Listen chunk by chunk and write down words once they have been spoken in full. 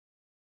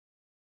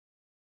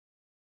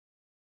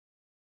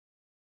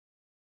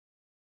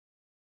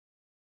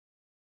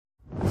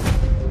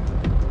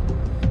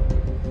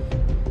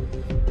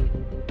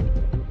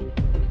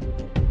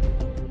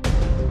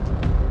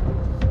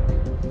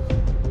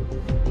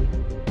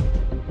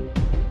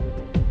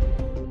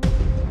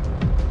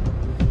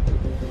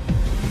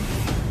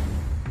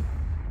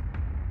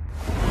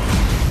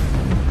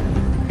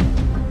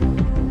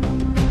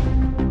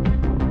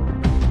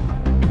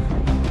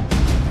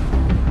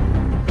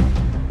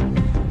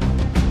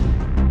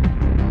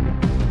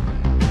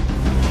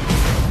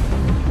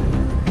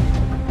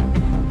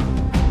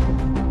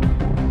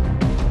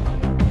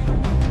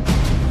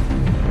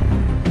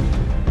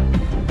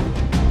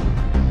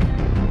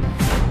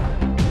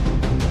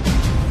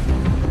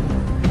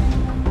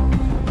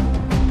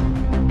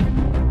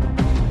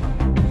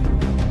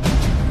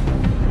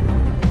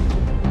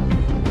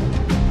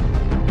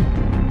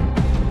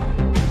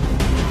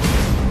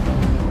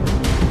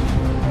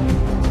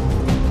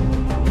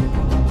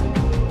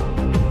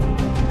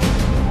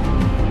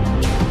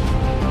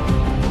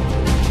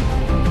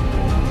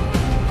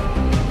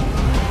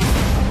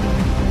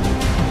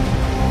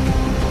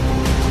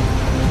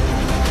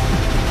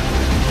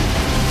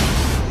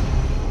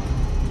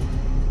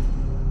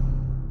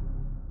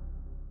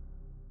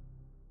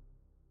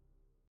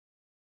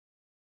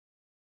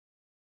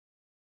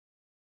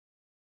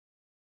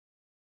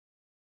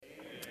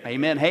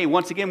Amen. Hey,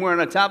 once again, we're on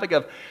a topic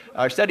of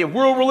our study of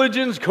world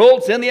religions,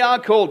 cults, and the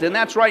occult. And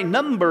that's right,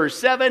 number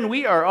 7,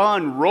 we are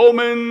on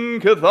Roman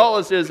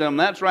Catholicism.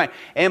 That's right.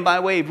 And by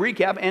way of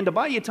recap, and to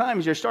buy you time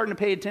as you're starting to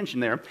pay attention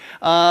there,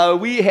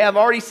 we have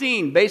already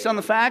seen, based on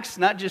the facts,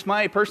 not just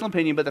my personal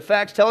opinion, but the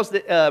facts tell us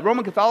that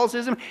Roman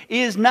Catholicism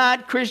is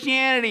not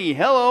Christianity.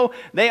 Hello.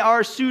 They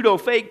are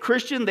pseudo-fake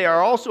Christian. They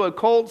are also a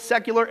cult,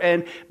 secular,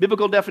 and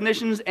biblical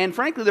definitions. And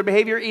frankly, their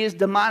behavior is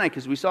demonic,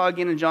 as we saw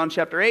again in John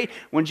chapter 8,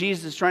 when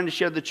Jesus is trying to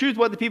share the truth.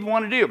 What the people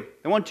want to do?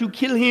 They want to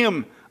kill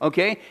him,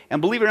 okay?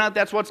 And believe it or not,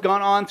 that's what's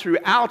gone on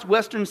throughout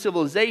Western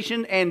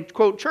civilization. And,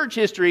 quote, church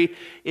history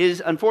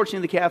is,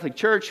 unfortunately, the Catholic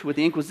Church, with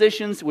the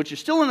Inquisitions, which are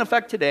still in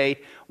effect today,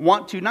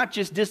 want to not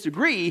just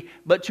disagree,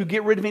 but to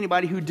get rid of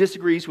anybody who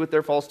disagrees with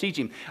their false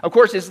teaching. Of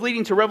course, it's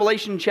leading to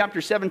Revelation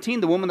chapter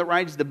 17, the woman that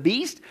rides the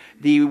beast,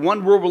 the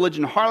one world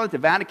religion harlot, the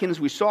Vatican, as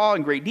we saw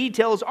in great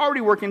detail, is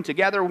already working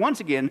together,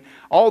 once again,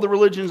 all the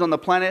religions on the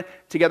planet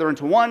together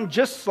into one,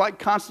 just like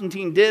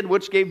Constantine did,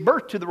 which gave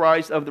birth to the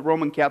rise of the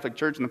Roman Catholic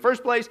Church in the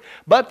first place.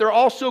 But they're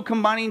also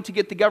combining to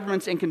get the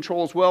governments in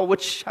control as well,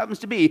 which happens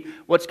to be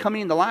what's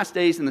coming in the last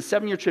days in the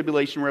 7-year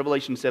tribulation,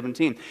 Revelation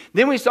 17.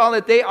 Then we saw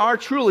that they are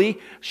truly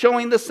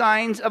showing the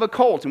signs of a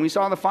cult, and we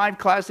saw the 5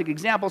 classic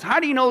examples. How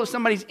do you know that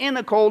somebody's in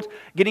a cult,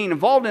 getting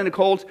involved in a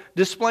cult,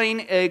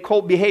 displaying a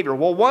cult behavior?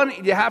 Well, one,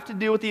 you have to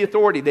do with the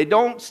authority. They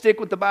don't stick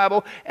with the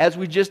Bible, as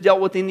we just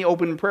dealt with in the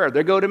open prayer.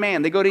 They go to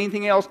man, they go to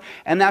anything else,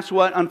 and that's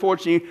what,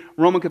 unfortunately,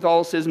 Roman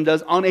Catholicism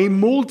does on a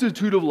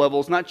multitude of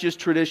levels, not just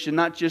tradition,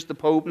 not just the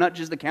Pope, not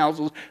just the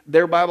councils.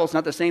 Their Bible is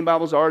not the same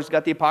Bible as ours. It's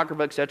got the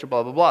Apocrypha, etc.,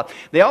 blah, blah, blah.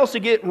 They also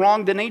get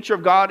wrong the nature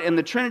of God and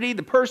the Trinity,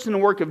 the person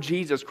and work of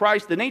Jesus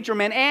Christ, the nature of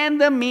man,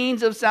 and the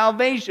means of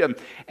salvation.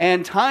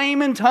 And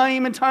time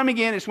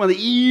again, it's one of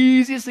the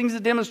easiest things to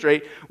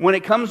demonstrate. When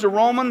it comes to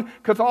Roman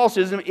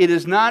Catholicism, it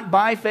is not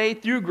by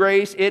faith through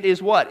grace. It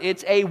is what?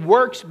 It's a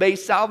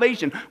works-based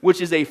salvation, which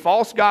is a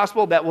false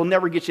gospel that will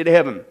never get you to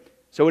heaven.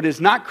 So it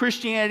is not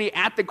Christianity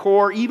at the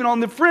core, even on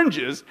the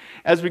fringes,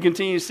 as we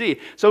continue to see.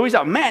 So we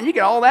thought, man, you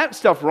get all that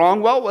stuff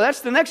wrong. Well, that's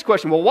the next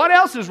question. Well, what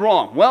else is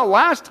wrong? Well,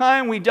 last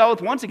time we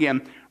dealt with, once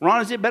again,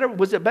 Ron, is it better?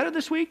 Was it better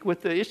this week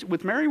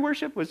with Mary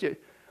worship? Was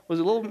it a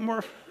little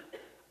more?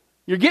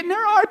 You're getting there?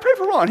 Oh, I pray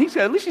for Ron.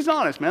 At least he's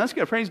honest, man. That's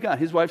good. Praise God.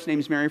 His wife's name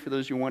is Mary, for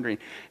those of you wondering.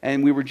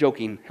 And we were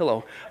joking.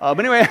 Hello. But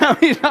anyway,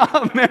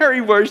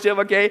 Mary worship,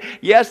 okay?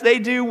 Yes, they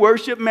do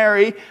worship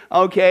Mary,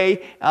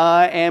 okay,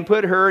 and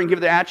put her and give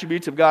the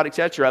attributes of God,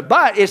 etc.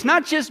 But it's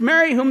not just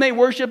Mary whom they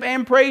worship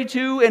and pray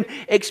to and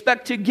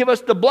expect to give us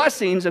the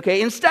blessings,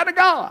 okay, instead of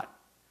God.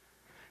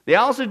 They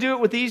also do it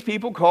with these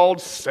people called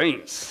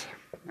saints,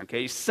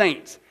 okay,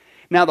 saints.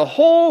 Now, the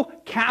whole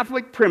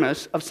Catholic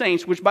premise of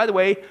saints, which, by the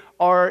way,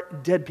 are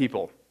dead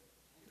people,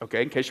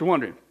 okay, in case you're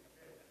wondering.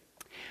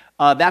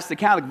 That's the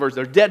Catholic version.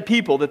 They're dead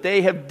people that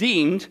they have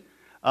deemed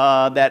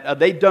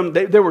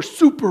they were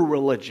super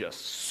religious,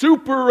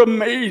 super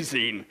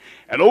amazing.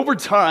 And over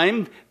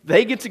time,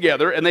 they get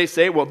together and they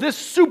say, well, this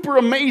super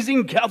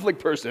amazing Catholic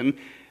person,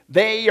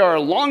 they are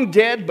long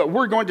dead, but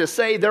we're going to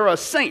say they're a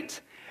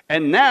saint.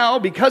 And now,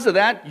 because of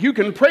that, you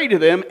can pray to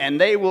them and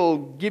they will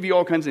give you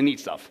all kinds of neat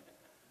stuff.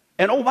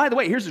 And oh, by the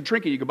way, here's a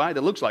trinket you can buy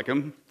that looks like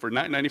them for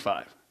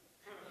 $9.95.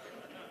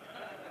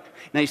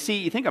 Now, you see,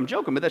 you think I'm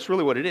joking, but that's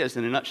really what it is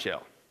in a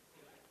nutshell.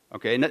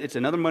 Okay, it's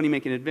another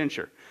money-making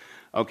adventure.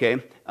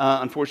 Okay,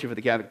 unfortunately for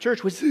the Catholic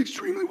Church, which is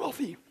extremely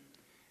wealthy.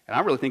 And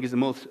I really think is the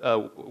most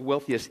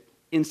wealthiest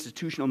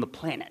institution on the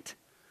planet.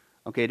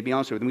 Okay, to be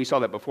honest with you, we saw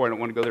that before. I don't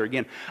want to go there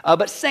again.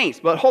 But saints,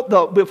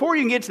 before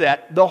you can get to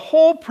that, the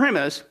whole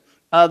premise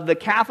the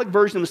Catholic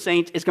version of the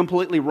saints is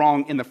completely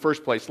wrong in the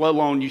first place, let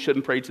alone you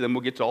shouldn't pray to them.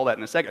 We'll get to all that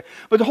in a second.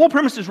 But the whole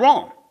premise is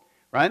wrong,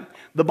 right?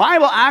 The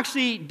Bible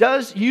actually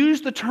does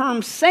use the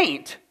term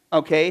saint,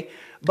 okay?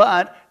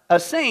 But a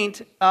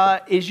saint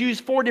is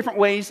used 4 different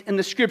ways in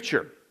the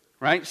Scripture,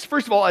 right?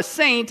 First of all, a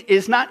saint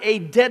is not a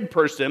dead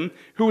person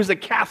who is a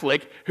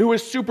Catholic, who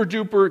is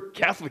super-duper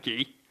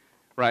Catholic-y,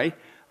 right?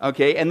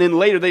 Okay, and then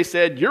later they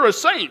said, you're a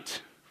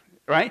saint,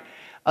 right?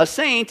 A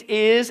saint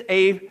deals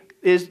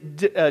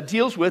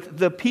with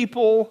the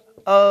people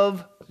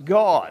of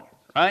God,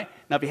 right?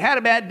 Now, if you had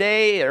a bad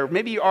day, or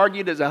maybe you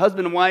argued as a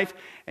husband and wife,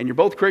 and you're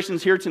both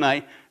Christians here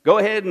tonight, go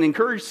ahead and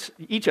encourage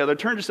each other.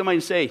 Turn to somebody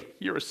and say,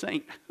 you're a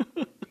saint.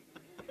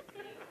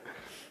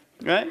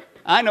 Right?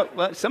 I know,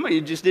 well, some of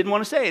you just didn't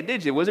want to say it,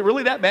 did you? Was it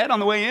really that bad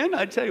on the way in?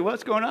 I'd tell you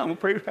what's going on. We'll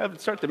probably have to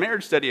start the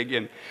marriage study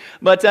again.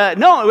 But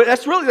no,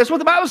 that's what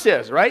the Bible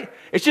says, right?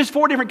 It's just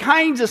 4 different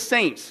kinds of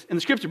saints in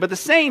the Scripture. But the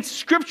saints,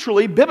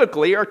 scripturally,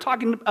 biblically, are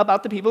talking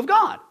about the people of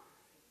God.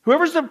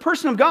 Whoever's the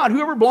person of God,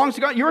 whoever belongs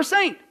to God, you're a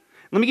saint.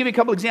 Let me give you a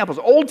couple examples.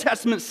 Old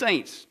Testament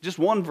saints, just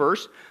one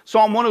verse.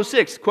 Psalm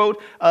 106,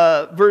 quote,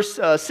 verse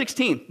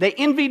 16. They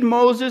envied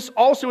Moses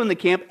also in the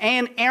camp,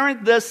 and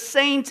Aaron, the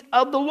saint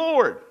of the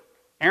Lord.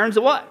 Aaron's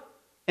a what?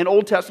 An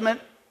Old Testament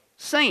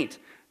saint.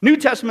 New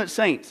Testament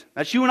saint.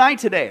 That's you and I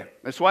today.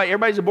 That's why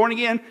everybody's born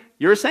again.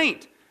 You're a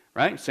saint,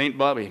 right? Saint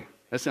Bobby.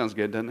 That sounds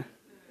good, doesn't it?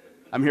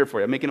 I'm here for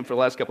you. I'm making up for the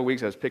last couple of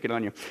weeks. I was picking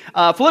on you.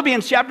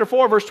 Philippians chapter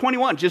 4, verse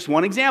 21, just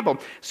one example.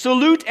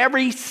 Salute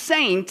every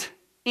saint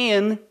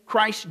in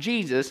Christ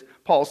Jesus,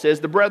 Paul says.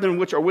 The brethren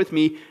which are with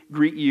me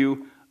greet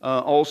you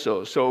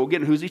also. So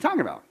again, who's he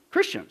talking about?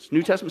 Christians,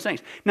 New Testament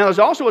saints. Now there's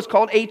also what's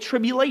called a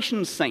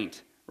tribulation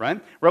saint,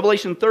 right?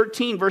 Revelation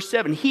 13, verse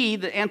 7. He,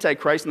 the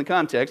Antichrist in the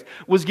context,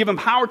 was given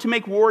power to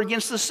make war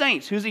against the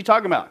saints. Who's he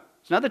talking about?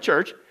 It's not the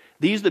church.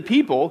 These are the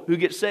people who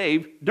get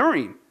saved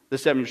during the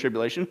 7-year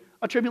tribulation,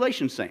 a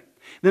tribulation saint.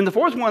 Then the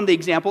fourth one, the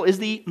example, is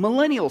the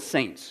millennial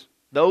saints,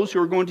 those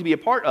who are going to be a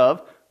part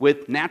of,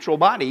 with natural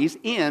bodies,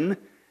 in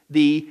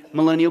the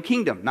millennial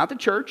kingdom. Not the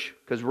church,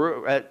 because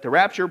we're at the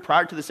rapture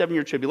prior to the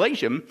 7-year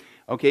tribulation,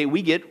 okay,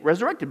 we get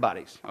resurrected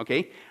bodies,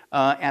 okay,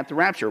 at the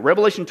rapture.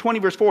 Revelation 20,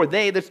 verse 4,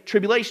 they, the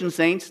tribulation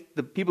saints,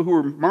 the people who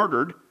were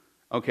murdered,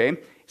 okay,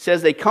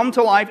 says they come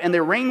to life and they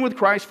reign with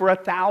Christ for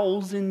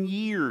 1,000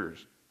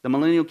 years, the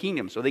millennial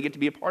kingdom. So they get to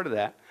be a part of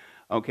that,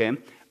 okay,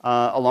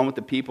 along with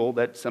the people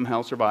that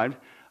somehow survived,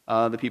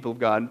 the people of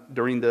God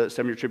during the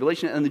 7-year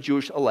tribulation, and the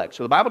Jewish elect.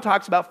 So the Bible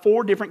talks about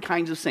 4 different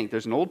kinds of saints.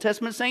 There's an Old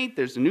Testament saint,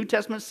 there's a New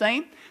Testament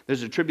saint,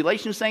 there's a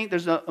tribulation saint,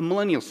 there's a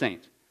millennial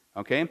saint.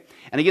 Okay?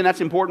 And again,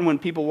 that's important when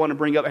people want to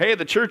bring up, hey,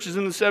 the church is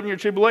in the 7-year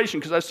tribulation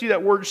because I see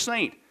that word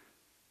saint.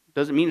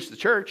 Doesn't mean it's the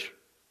church.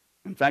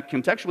 In fact,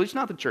 contextually, it's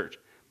not the church.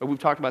 But we've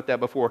talked about that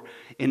before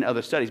in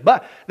other studies.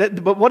 But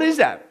what is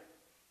that?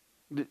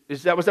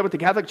 Was that what the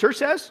Catholic Church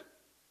says?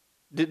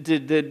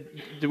 Did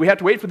we have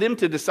to wait for them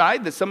to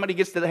decide that somebody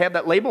gets to have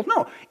that label?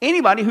 No.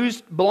 Anybody who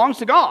belongs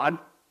to God,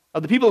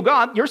 of the people of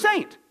God, you're a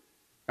saint.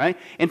 Right?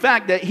 In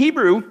fact, in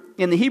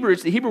the Hebrew,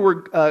 it's the Hebrew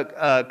word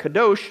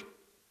kadosh,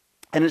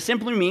 and it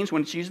simply means,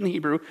 when it's used in the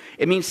Hebrew,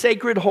 it means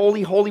sacred,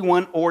 holy, holy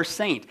one, or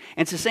saint.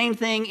 And it's the same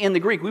thing in the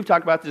Greek. We've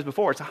talked about this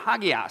before. It's a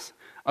hagios.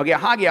 Okay,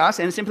 hagios,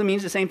 and it simply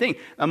means the same thing.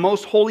 A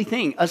most holy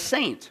thing, a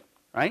saint.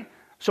 Right?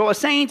 So a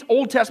saint,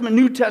 Old Testament,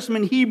 New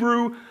Testament,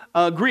 Hebrew,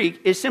 Greek,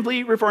 is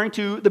simply referring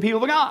to the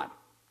people of God.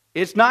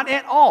 It's not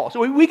at all.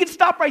 So we could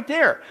stop right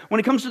there. When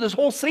it comes to this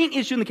whole saint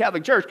issue in the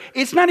Catholic Church,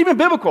 it's not even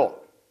biblical.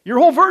 Your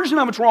whole version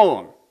of it's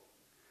wrong.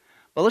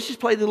 But let's just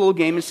play the little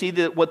game and see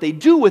that what they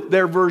do with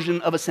their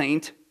version of a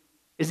saint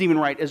is even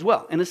right as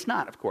well. And it's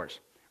not, of course.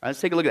 All right,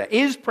 let's take a look at that.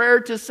 Is prayer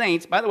to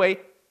saints, by the way,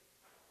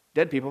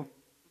 dead people,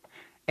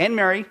 and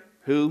Mary,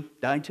 who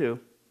died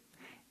too,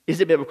 is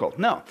it biblical?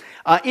 No.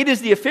 It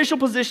is the official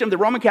position of the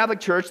Roman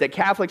Catholic Church that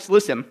Catholics,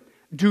 listen,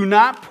 do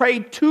not pray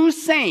to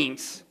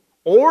saints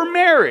or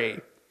Mary,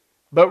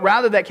 but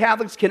rather that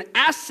Catholics can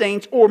ask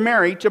saints or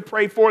Mary to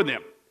pray for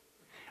them.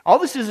 All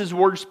this is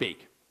word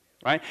speak,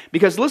 right?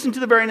 Because listen to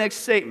the very next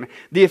statement.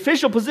 The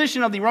official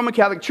position of the Roman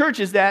Catholic Church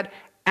is that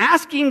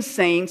asking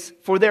saints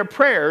for their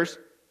prayers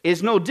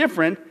is no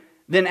different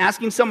than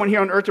asking someone here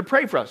on earth to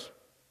pray for us.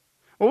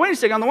 Well, wait a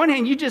second. On the one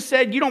hand, you just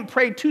said you don't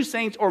pray to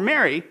saints or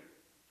Mary,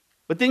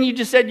 but then you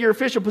just said your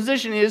official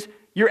position is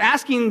you're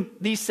asking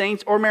these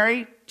saints or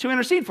Mary to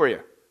intercede for you.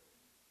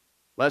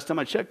 Last time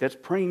I checked, that's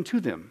praying to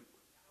them.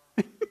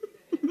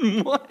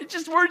 What? It's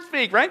just word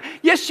speak, right?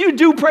 Yes, you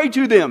do pray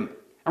to them.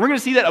 And we're going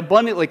to see that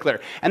abundantly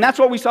clear. And that's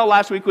what we saw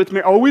last week with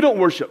Mary. Oh, we don't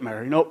worship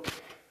Mary. Nope.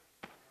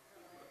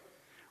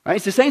 Right?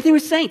 It's the same thing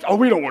with saints. Oh,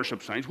 we don't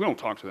worship saints. We don't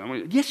talk to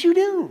them. Yes, you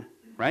do.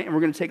 Right? And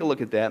we're going to take a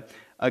look at that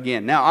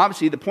again. Now,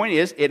 obviously, the point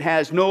is it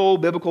has no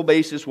biblical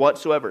basis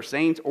whatsoever,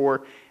 saints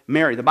or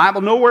Mary. The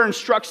Bible nowhere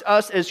instructs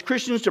us as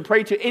Christians to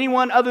pray to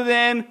anyone other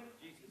than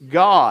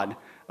God.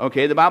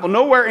 Okay, the Bible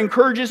nowhere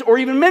encourages or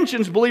even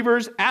mentions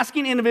believers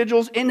asking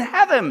individuals in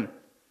heaven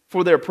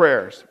for their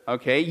prayers.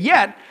 Okay,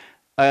 yet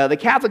the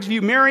Catholics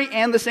view Mary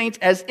and the saints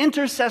as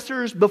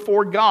intercessors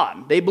before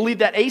God. They believe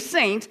that a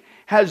saint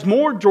has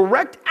more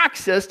direct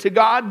access to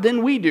God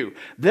than we do.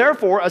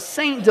 Therefore, a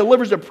saint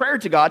delivers a prayer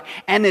to God,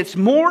 and it's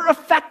more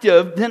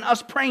effective than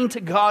us praying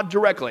to God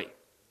directly.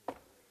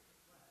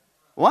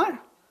 What?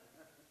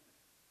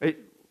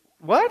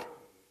 What?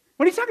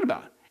 What are you talking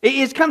about?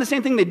 It's kind of the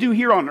same thing they do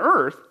here on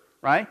earth,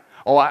 right?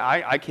 Oh,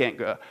 I can't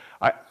go.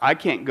 I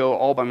can't go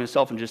all by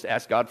myself and just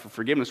ask God for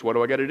forgiveness. What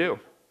do I got to do?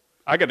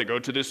 I got to go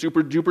to this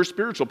super duper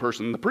spiritual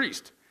person, the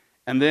priest,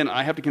 and then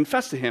I have to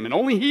confess to him, and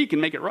only he can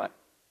make it right.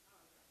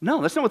 No,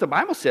 that's not what the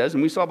Bible says,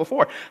 and we saw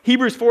before.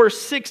 Hebrews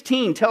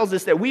 4:16 tells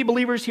us that we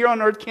believers here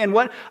on earth can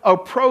what?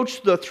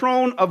 Approach the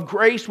throne of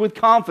grace with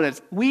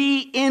confidence.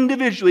 We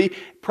individually,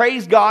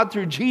 praise God,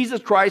 through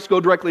Jesus Christ, go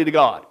directly to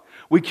God.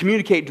 We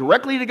communicate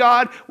directly to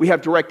God. We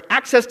have direct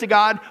access to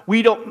God.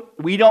 We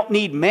don't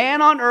need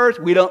man on earth.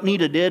 We don't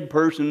need a dead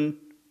person.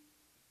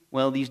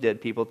 Well, these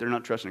dead people, if they're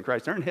not trusting in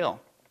Christ, they're in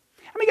hell.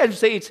 How many guys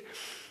say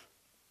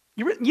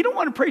you don't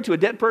want to pray to a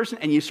dead person,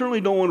 and you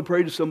certainly don't want to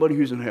pray to somebody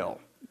who's in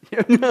hell?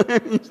 I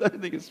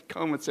think it's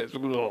common sense.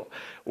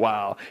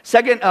 Wow.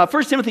 1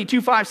 Timothy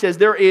 2:5 says,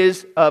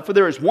 for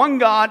there is one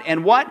God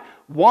and what?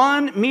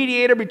 One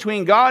mediator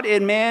between God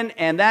and men,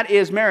 and that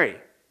is Mary.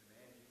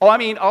 Oh, I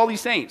mean, all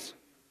these saints.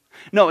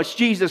 No, it's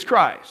Jesus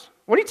Christ.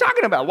 What are you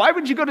talking about? Why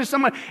would you go to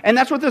someone? And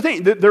that's what they're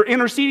thinking. They're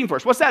interceding for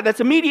us. What's that? That's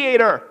a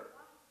mediator.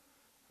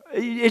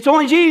 It's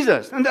only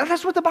Jesus. And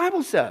that's what the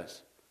Bible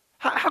says.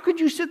 How could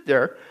you sit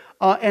there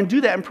and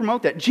do that and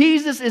promote that.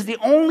 Jesus is the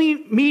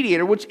only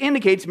mediator, which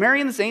indicates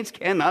Mary and the saints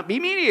cannot be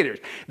mediators.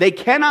 They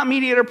cannot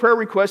mediate a prayer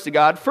request to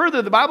God.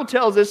 Further, the Bible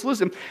tells us,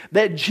 listen,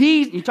 that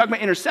Jesus, you talk about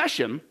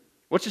intercession,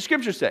 what's the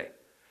scripture say?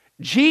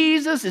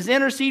 Jesus is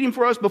interceding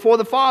for us before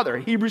the Father,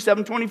 Hebrews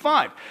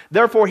 7:25.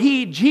 Therefore,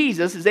 he,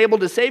 Jesus, is able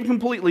to save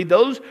completely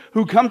those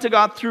who come to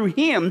God through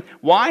him.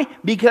 Why?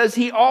 Because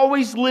he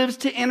always lives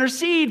to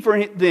intercede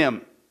for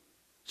them.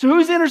 So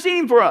who's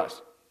interceding for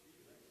us?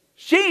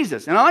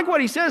 Jesus. And I like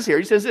what he says here.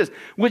 He says this,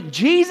 with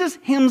Jesus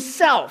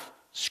himself,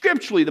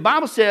 scripturally, the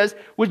Bible says,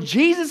 with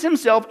Jesus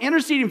himself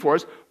interceding for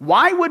us,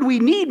 why would we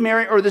need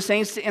Mary or the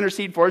saints to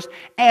intercede for us?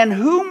 And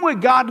whom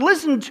would God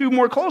listen to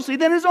more closely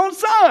than his own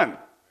son?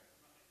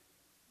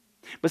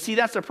 But see,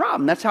 that's the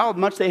problem. That's how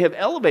much they have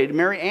elevated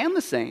Mary and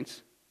the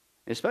saints,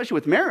 especially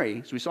with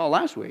Mary, as we saw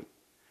last week,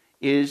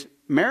 is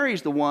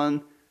Mary's the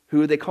one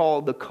who they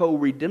call the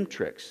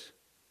co-redemptrix,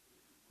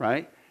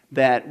 right?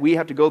 That we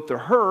have to go through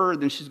her,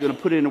 then she's going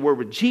to put in a word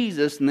with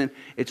Jesus, and then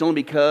it's only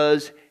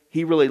because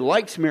he really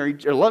likes Mary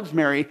or loves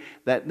Mary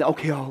that,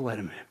 okay, I'll let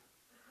him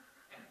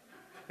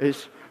in.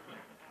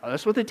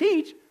 That's what they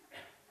teach,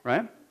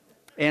 right?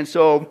 And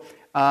so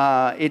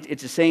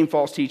it's the same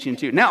false teaching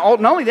too. Now,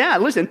 not only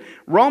that, listen,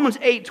 Romans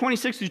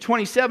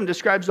 8:26-27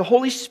 describes the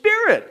Holy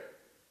Spirit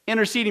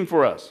interceding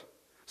for us.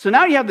 So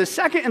now you have the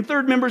second and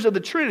third members of the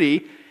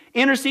Trinity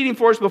interceding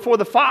for us before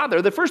the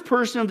Father, the first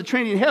person of the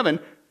Trinity in heaven.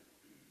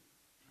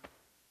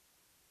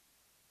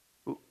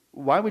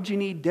 Why would you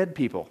need dead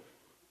people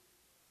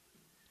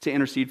to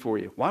intercede for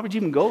you? Why would you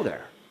even go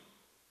there?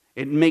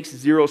 It makes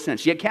zero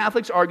sense. Yet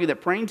Catholics argue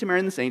that praying to Mary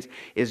and the saints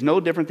is no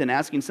different than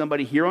asking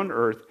somebody here on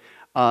earth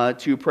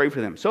to pray for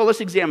them. So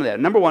let's examine that.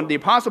 Number one, the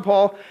Apostle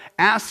Paul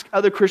asked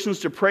other Christians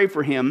to pray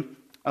for him.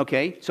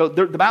 Okay, so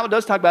the Bible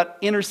does talk about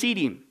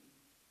interceding.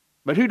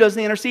 But who does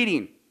the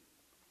interceding?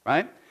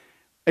 Right?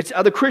 It's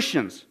other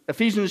Christians.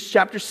 Ephesians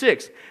chapter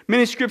 6.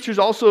 Many scriptures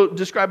also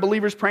describe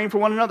believers praying for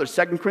one another.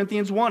 2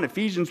 Corinthians 1,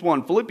 Ephesians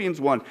 1, Philippians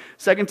 1,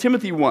 2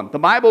 Timothy 1. The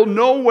Bible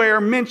nowhere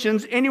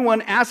mentions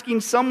anyone asking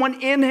someone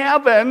in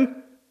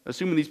heaven,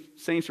 assuming these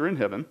saints are in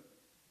heaven,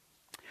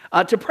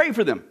 to pray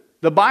for them.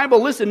 The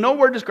Bible, listen,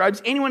 nowhere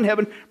describes anyone in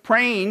heaven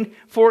praying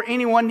for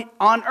anyone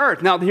on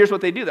earth. Now, here's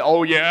what they do.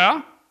 Oh,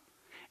 yeah?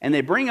 And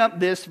they bring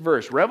up this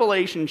verse,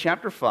 Revelation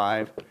chapter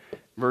 5,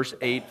 verse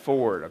 8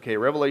 forward. Okay,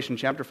 Revelation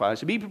chapter 5.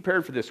 So be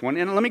prepared for this one.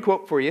 And let me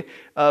quote for you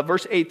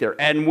verse 8 there.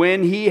 And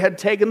when he had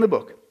taken the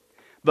book,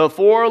 the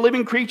 4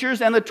 living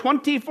creatures and the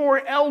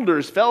 24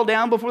 elders fell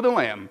down before the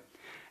Lamb,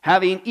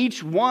 having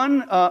each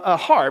one a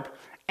harp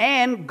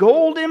and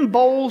golden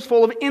bowls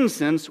full of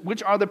incense,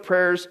 which are the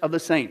prayers of the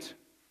saints.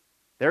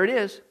 There it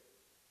is.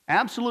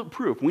 Absolute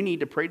proof. We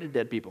need to pray to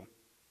dead people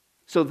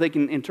so that they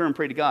can in turn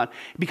pray to God.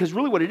 Because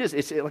really what it is,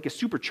 it's like a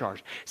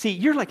supercharge. See,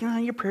 you're like,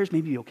 your prayers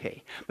may be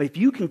okay. But if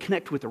you can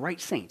connect with the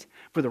right saint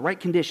for the right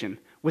condition,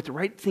 with the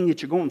right thing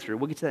that you're going through,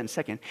 we'll get to that in a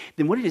second,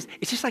 then what it is,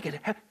 it's just like,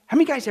 how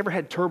many guys ever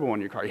had turbo on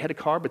your car? You had a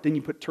car, but then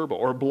you put turbo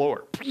or a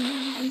blower.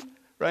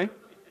 Right?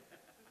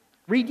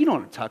 Reed, you know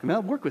what I'm talking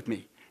about. Work with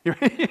me.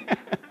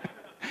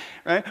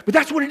 Right? But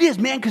that's what it is,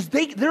 man, because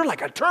they're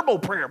like a turbo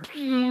prayer.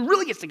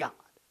 Really gets to God.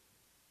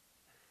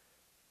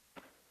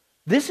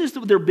 This is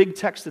their big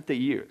text that they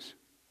use.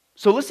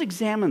 So let's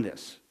examine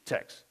this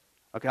text.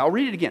 Okay, I'll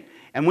read it again.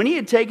 And when he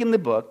had taken the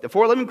book, the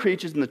 4 living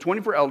creatures and the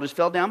 24 elders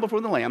fell down before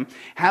the Lamb,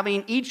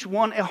 having each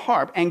one a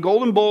harp and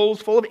golden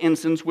bowls full of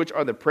incense, which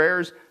are the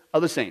prayers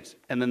of the saints.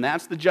 And then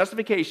that's the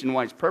justification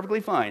why it's perfectly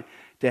fine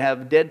to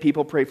have dead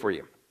people pray for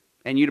you.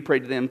 And you to pray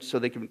to them so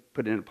they can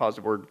put in a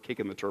positive word,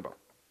 kick in the turbo.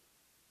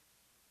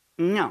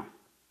 No.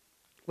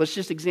 Let's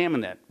just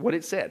examine that, what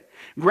it said.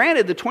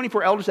 Granted, the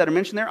 24 elders that are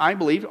mentioned there, I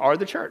believe, are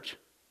the church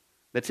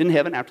that's in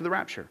heaven after the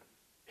rapture.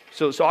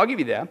 So I'll give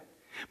you that.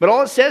 But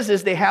all it says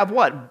is they have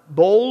what?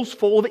 Bowls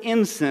full of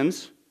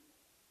incense,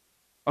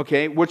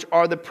 okay, which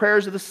are the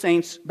prayers of the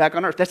saints back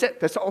on earth. That's it.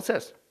 That's all it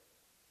says.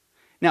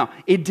 Now,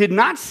 it did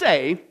not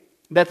say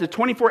that the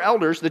 24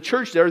 elders, the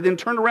church there, then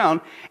turned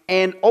around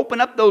and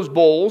opened up those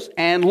bowls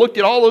and looked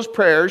at all those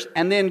prayers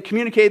and then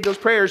communicated those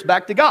prayers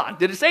back to God.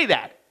 Did it say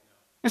that?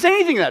 It didn't say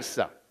anything of that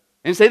stuff.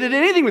 It didn't say they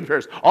did anything with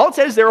prayers. All it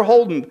says they were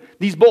holding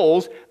these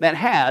bowls that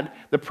had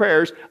the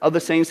prayers of the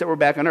saints that were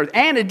back on earth.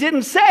 And it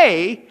didn't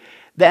say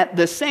that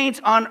the saints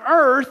on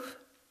earth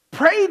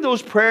prayed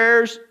those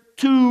prayers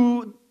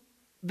to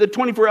the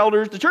 24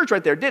 elders, the church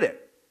right there, did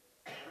it?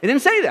 It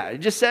didn't say that. It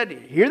just said,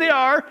 here they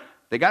are.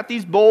 They got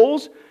these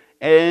bowls,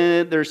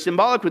 and they're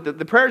symbolic with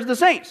the prayers of the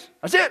saints.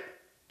 That's it.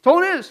 That's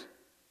all it is.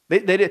 They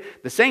did,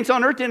 the saints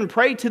on earth didn't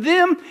pray to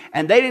them,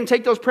 and they didn't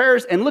take those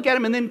prayers and look at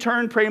them and then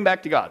turn praying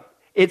back to God.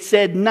 It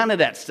said none of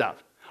that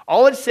stuff.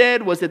 All it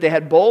said was that they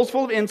had bowls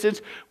full of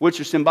incense, which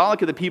are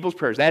symbolic of the people's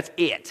prayers. That's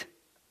it.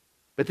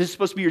 But this is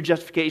supposed to be your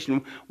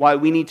justification why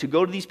we need to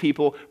go to these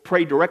people,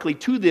 pray directly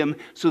to them,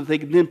 so that they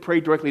can then pray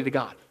directly to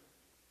God.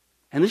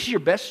 And this is your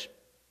best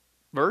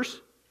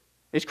verse?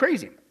 It's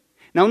crazy.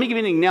 Now let me give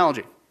you an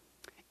analogy.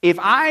 If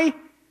I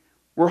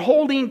were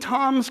holding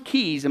Tom's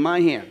keys in my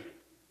hand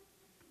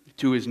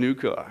to his new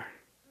car,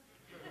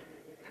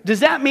 does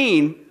that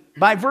mean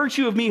by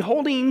virtue of me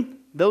holding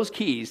those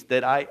keys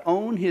that I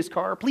own his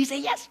car? Please say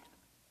yes.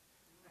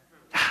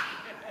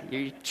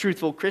 You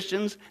truthful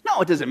Christians.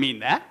 No, it doesn't mean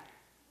that.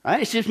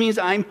 Right? It just means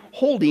I'm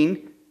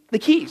holding the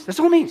keys. That's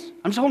all it means.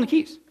 I'm just holding the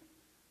keys.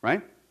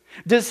 Right?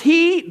 Does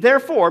he,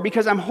 therefore,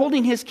 because I'm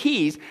holding his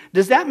keys,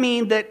 does that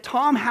mean that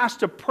Tom has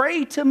to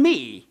pray to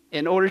me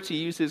in order to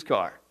use his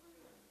car?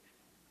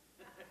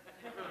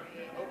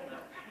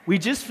 We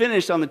just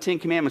finished on the Ten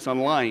Commandments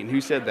online.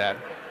 Who said that?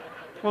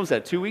 What was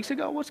that, 2 weeks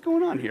ago? What's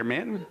going on here,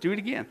 man? We'll do it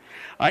again.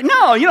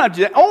 No, you don't have to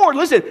do that. Or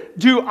listen,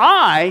 do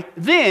I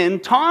then,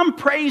 Tom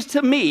prays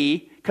to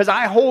me because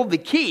I hold the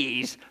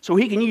keys so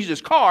he can use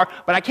his car,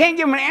 but I can't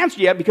give him an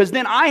answer yet because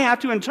then I have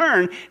to in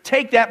turn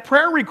take that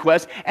prayer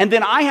request and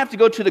then I have to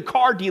go to the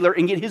car dealer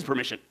and get his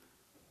permission.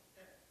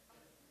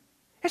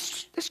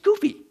 That's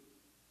goofy.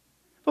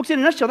 Folks, in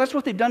a nutshell, that's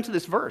what they've done to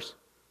this verse.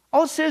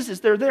 All it says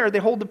is they're there, they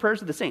hold the prayers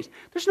of the saints.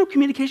 There's no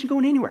communication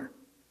going anywhere.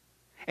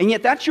 And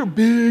yet that's your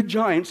big,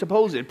 giant,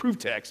 supposed proof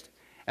text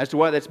as to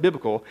why that's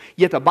biblical.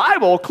 Yet the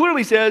Bible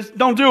clearly says,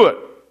 don't do it.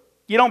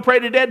 You don't pray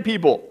to dead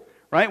people.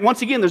 Right?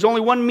 Once again, there's only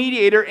one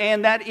mediator,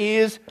 and that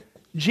is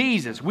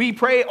Jesus. We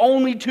pray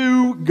only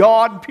to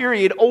God,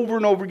 period, over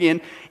and over again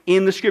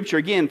in the Scripture.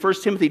 Again, 1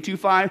 Timothy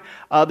 2:5,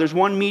 there's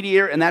one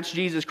mediator, and that's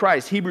Jesus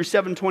Christ. Hebrews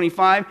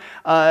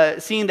 7:25,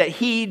 seeing that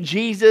he,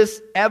 Jesus,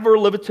 ever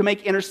liveth to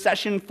make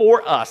intercession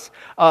for us.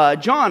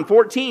 John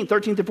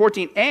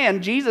 14:13-14,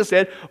 and Jesus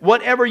said,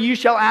 whatever you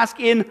shall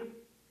ask in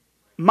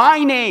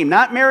my name,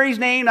 not Mary's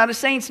name, not a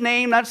saint's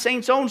name, not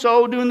Saint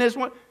so-and-so doing this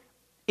one,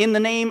 in the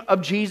name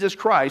of Jesus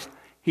Christ,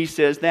 he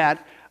says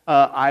that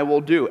I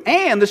will do.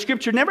 And the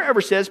Scripture never ever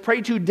says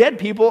pray to dead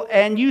people,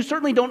 and you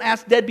certainly don't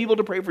ask dead people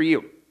to pray for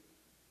you.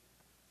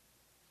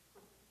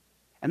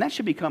 And that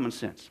should be common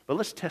sense. But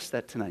let's test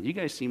that tonight. You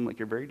guys seem like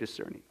you're very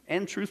discerning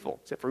and truthful,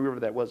 except for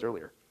whoever that was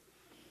earlier.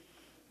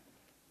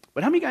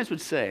 But how many guys would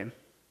say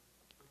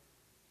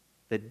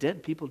that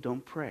dead people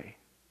don't pray?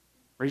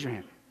 Raise your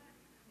hand.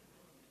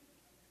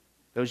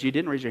 Those of you who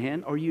didn't raise your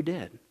hand, or you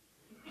did.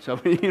 So,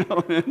 no,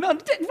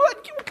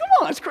 come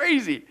on, it's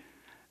crazy.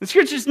 The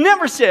Scriptures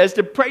never says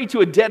to pray to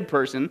a dead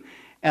person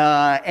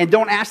and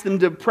don't ask them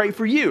to pray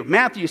for you.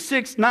 Matthew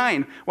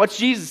 6:9, what's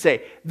Jesus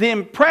say?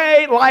 Then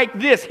pray like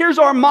this. Here's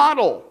our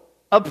model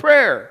of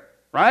prayer,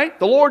 right?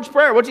 The Lord's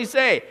Prayer. What's he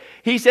say?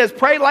 He says,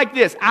 pray like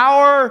this.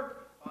 Our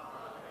Father.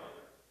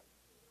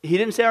 He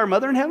didn't say our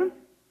mother in heaven?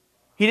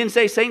 He didn't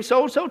say Saint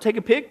so-and-so, take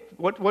a pick.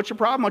 What's your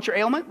problem? What's your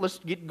ailment? Let's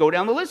go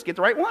down the list, get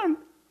the right one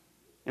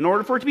in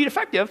order for it to be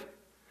effective.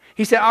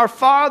 He said, our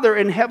Father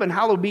in heaven,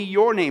 hallowed be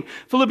your name.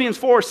 Philippians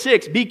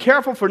 4:6, be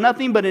careful for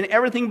nothing, but in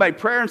everything by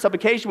prayer and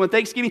supplication with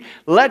thanksgiving,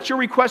 let your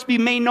requests be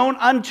made known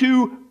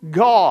unto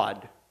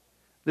God,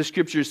 the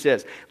Scripture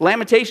says.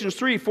 Lamentations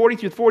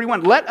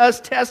 3:40-41, let us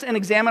test and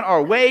examine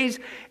our ways,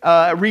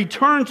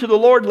 return to the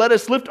Lord, let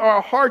us lift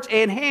our hearts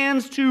and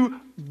hands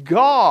to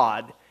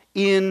God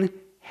in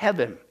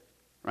heaven,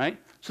 right?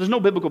 So there's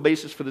no biblical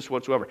basis for this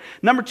whatsoever.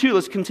 Number 2,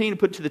 let's continue to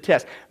put it to the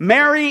test.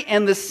 Mary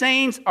and the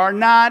saints are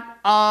not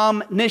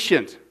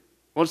omniscient.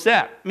 What's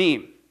that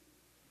mean?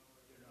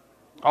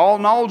 All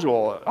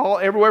knowledgeable, all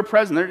everywhere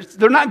present.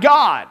 They're not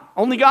God.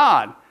 Only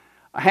God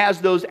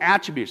has those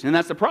attributes. And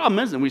that's the problem,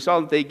 isn't it? We saw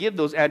that they give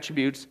those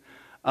attributes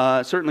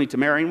certainly to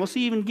Mary. And we'll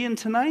see even again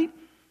tonight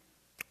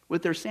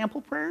with their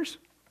sample prayers.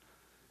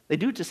 They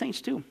do it to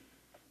saints too,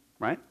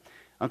 right?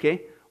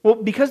 Okay. Well,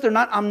 because they're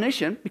not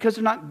omniscient, because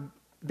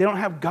they don't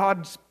have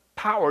God's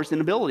powers and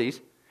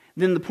abilities,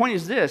 then the point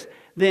is this,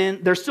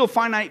 then they're still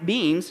finite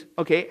beings,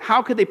 okay?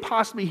 How could they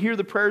possibly hear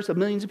the prayers of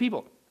millions of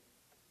people?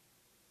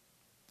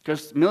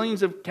 Because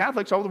millions of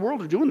Catholics all over the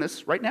world are doing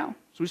this right now,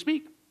 as we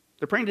speak.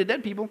 They're praying to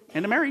dead people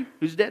and to Mary,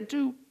 who's dead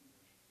too.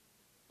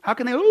 How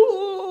can they,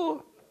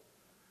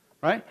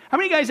 right? How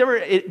many guys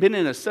ever been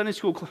in a Sunday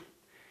school club?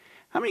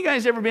 How many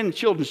guys ever been in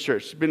children's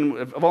church, been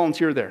a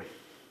volunteer there?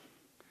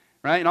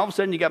 Right? And all of a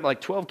sudden you got like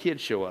 12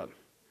 kids show up,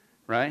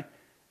 right?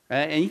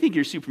 And you think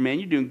you're Superman,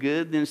 you're doing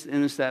good. Then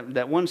it's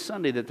that one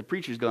Sunday that the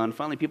preacher's gone,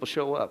 finally people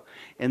show up.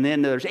 And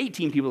then there's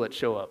 18 people that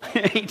show up.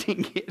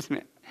 18 kids,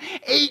 man.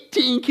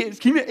 18 kids.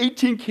 Can you imagine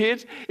 18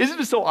 kids? Isn't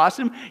it so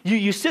awesome?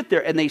 You sit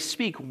there and they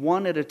speak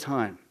one at a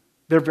time.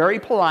 They're very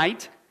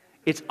polite.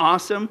 It's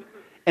awesome.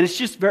 And it's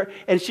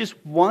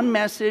just one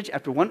message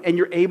after one, and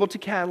you're able to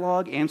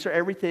catalog, answer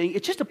everything.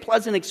 It's just a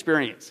pleasant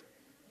experience.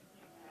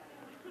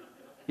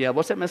 Yeah,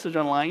 what's that message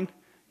online?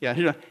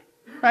 Yeah,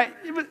 right?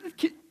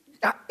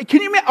 Can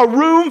you imagine a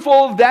room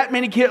full of that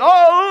many kids?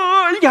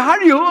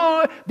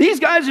 These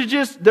guys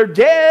are they're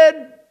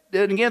dead.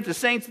 And again, the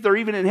saints, they're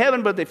even in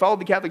heaven, but they followed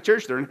the Catholic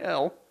Church, they're in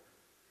hell.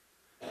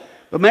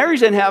 But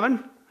Mary's in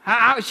heaven.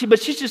 But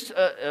she's just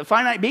a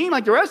finite being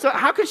like the rest of us.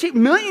 How could she?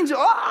 Millions?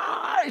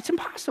 It's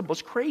impossible.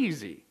 It's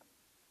crazy.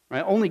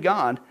 Right? Only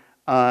God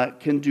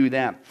can do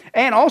that.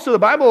 And also the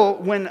Bible,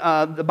 when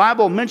the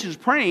Bible mentions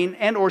praying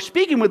and or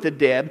speaking with the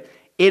dead,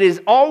 it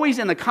is always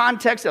in the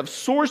context of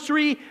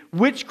sorcery,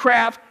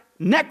 witchcraft,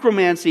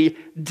 necromancy,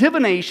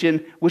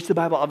 divination, which the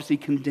Bible obviously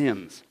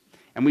condemns.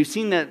 And we've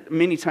seen that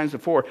many times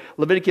before.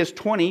 Leviticus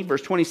 20,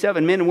 verse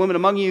 27, men and women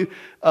among you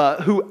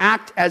who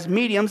act as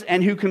mediums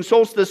and who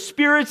consults the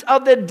spirits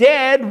of the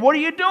dead. What are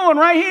you doing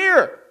right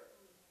here?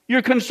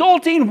 You're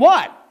consulting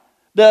what?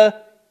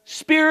 The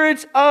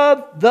spirits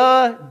of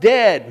the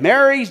dead.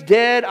 Mary's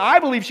dead. I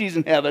believe she's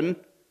in heaven.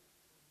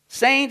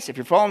 Saints, if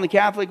you're following the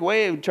Catholic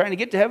way of trying to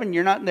get to heaven,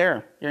 you're not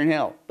there. You're in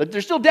hell. But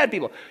there's still dead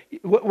people.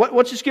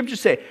 What's the scripture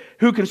say?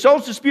 Who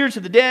consults the spirits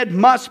of the dead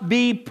must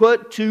be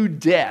put to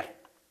death.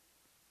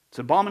 It's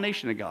an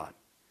abomination to God,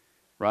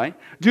 right?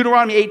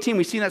 Deuteronomy 18,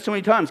 we've seen that so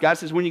many times. God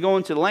says when you go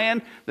into the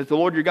land that the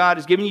Lord your God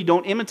has given you,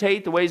 don't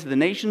imitate the ways of the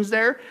nations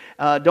there.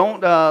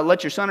 Don't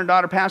let your son or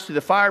daughter pass through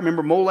the fire.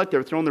 Remember Molech, they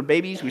were throwing their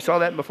babies. We saw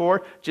that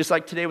before, just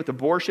like today with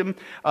abortion.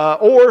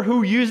 Or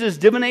who uses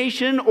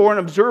divination or an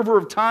observer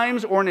of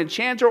times or an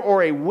enchanter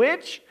or a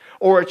witch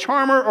or a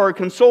charmer or a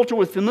consulter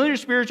with familiar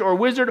spirits or a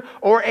wizard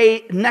or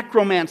a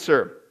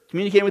necromancer.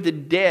 Communicating with the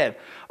dead.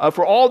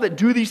 For all that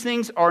do these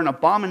things are an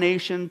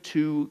abomination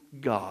to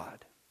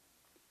God.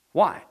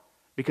 Why?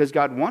 Because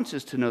God wants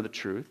us to know the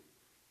truth.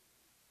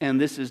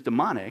 And this is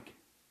demonic.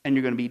 And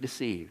you're going to be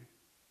deceived.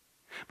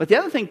 But the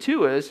other thing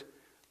too is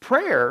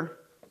prayer.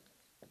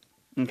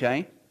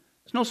 Okay.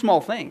 It's no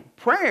small thing.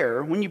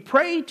 Prayer, when you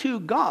pray to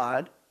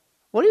God,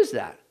 what is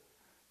that?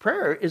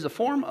 Prayer is a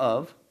form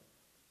of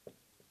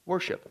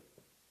worship.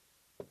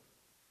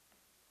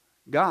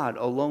 God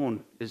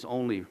alone is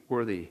only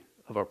worthy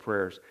of our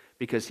prayers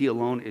because He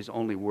alone is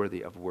only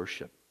worthy of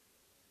worship.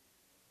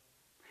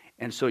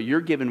 And so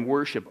you're giving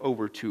worship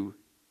over to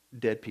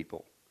dead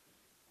people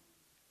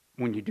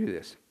when you do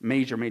this.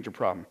 Major, major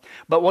problem.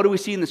 But what do we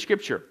see in the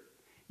scripture?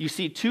 You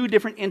see two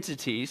different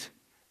entities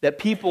that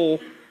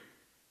people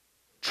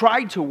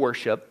tried to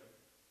worship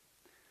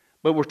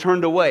but were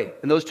turned away.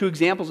 And those two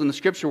examples in the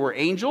scripture were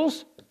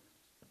angels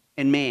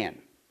and man.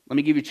 Let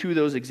me give you two of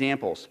those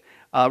examples.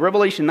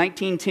 Revelation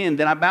 19:10,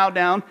 then I bowed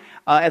down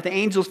at the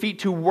angel's feet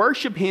to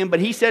worship him, but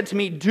he said to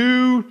me,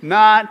 do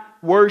not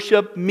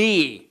worship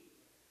me.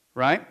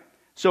 Right?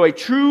 So a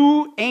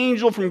true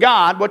angel from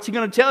God, what's he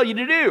going to tell you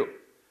to do?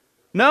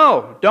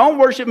 No, don't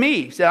worship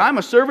me. He said, I'm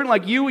a servant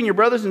like you and your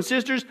brothers and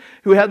sisters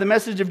who have the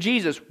message of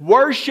Jesus.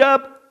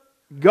 Worship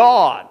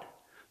God.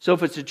 So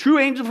if it's a true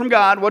angel from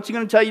God, what's he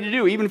going to tell you to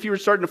do? Even if you were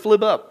starting to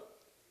flib up.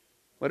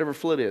 Whatever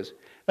flib is.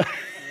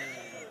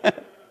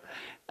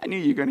 I knew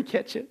you were going to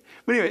catch it.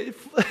 But anyway,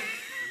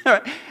 all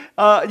right.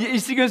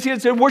 You're going to see it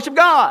say, worship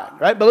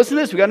God, right? But listen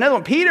to this. We got another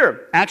one.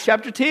 Peter, Acts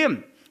chapter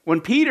 10. When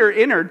Peter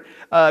entered,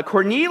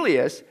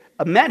 Cornelius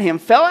met him,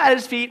 fell at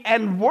his feet,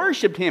 and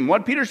worshiped him. What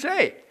did Peter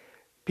say?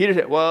 Peter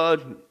said, well,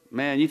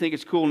 man, you think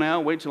it's cool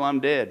now? Wait till I'm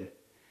dead.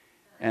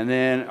 And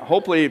then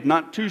hopefully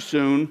not too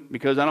soon,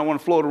 because I don't want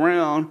to float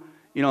around.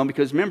 You know,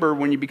 because remember,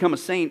 when you become a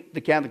saint,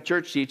 the Catholic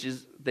Church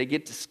teaches they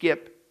get to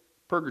skip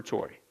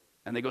purgatory.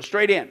 And they go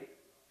straight in.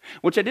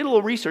 Which I did a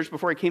little research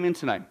before I came in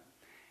tonight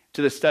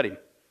to this study.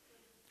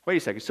 Wait a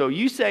second. So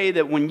you say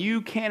that when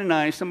you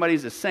canonize somebody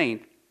as a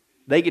saint,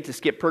 they get to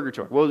skip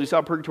purgatory. Well, we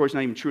saw purgatory is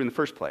not even true in the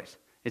first place.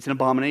 It's an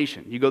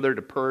abomination. You go there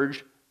to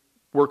purge,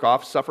 work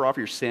off, suffer off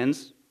your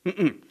sins.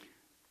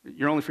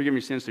 You're only forgiven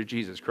your sins through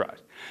Jesus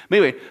Christ. But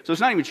anyway, so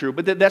it's not even true,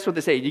 but that's what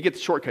they say. You get the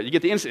shortcut. You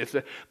get the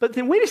instant. But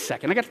then wait a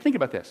second. I got to think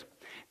about this.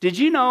 Did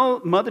you know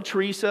Mother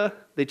Teresa,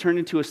 they turned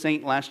into a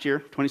saint last year,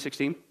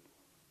 2016?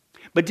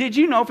 But did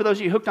you know, for those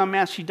of you hooked on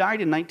math, she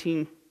died in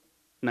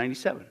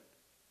 1997.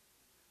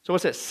 So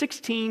what's that,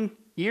 16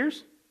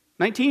 years?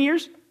 19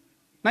 years?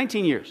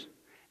 19 years.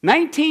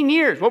 19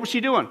 years. What was she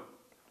doing?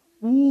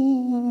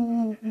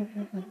 Ooh.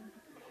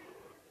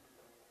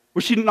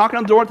 Was she knocking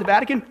on the door at the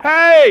Vatican?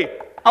 Hey,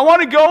 I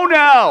want to go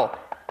now.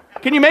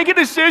 Can you make a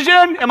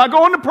decision? Am I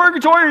going to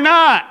purgatory or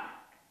not?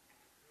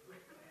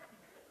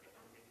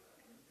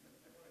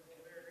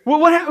 Well,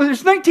 what happened?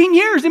 There's 19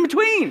 years in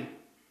between.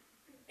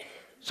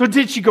 So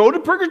did she go to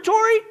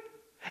purgatory?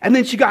 And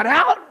then she got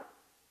out?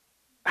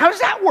 How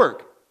does that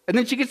work? And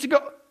then she gets to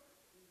go.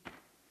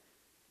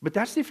 But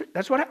that's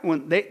what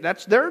happened.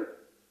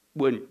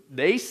 When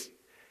they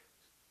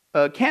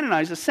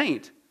canonize a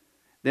saint,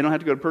 they don't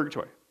have to go to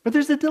purgatory. But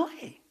there's a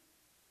delay.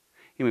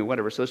 Anyway,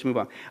 whatever. So let's move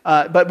on.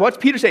 But what's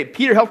Peter say?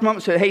 Peter helped him up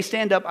and said, hey,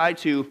 stand up. I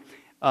too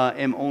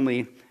am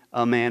only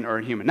a man or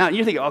a human. Now,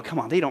 you're thinking, oh, come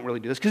on, they don't really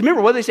do this. Because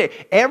remember, what do they say?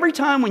 Every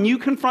time when you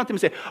confront them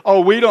and say,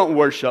 oh, we don't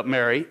worship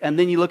Mary, and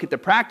then you look at the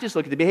practice,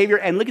 look at the behavior,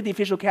 and look at the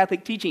official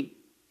Catholic teaching,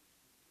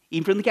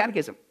 even from the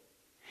catechism.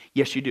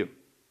 Yes, you do.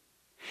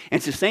 And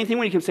it's the same thing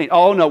when you come saying,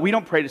 oh, no, we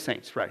don't pray to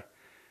saints, right?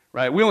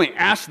 Right? We only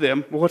ask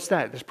them, well, what's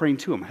that? That's praying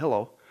to them.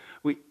 Hello.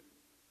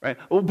 Right?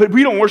 Oh, but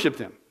we don't worship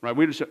them, right?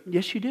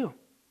 Yes, you do.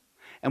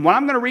 And what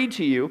I'm going to read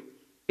to you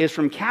is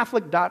from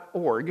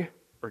Catholic.org,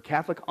 or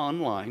Catholic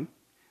Online.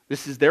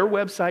 This is their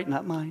website,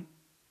 not mine.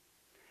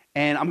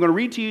 And I'm going to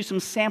read to you some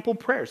sample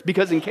prayers,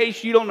 because in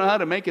case you don't know how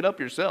to make it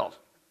up yourself,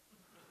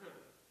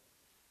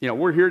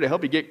 we're here to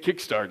help you get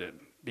kick-started.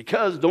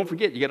 Because, don't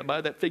forget, you got to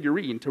buy that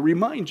figurine to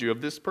remind you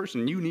of this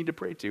person you need to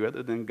pray to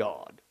other than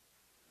God.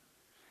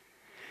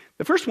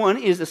 The first one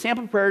is a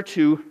sample prayer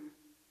to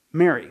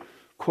Mary.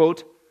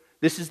 Quote,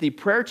 This is the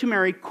prayer to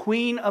Mary,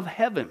 Queen of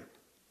Heaven.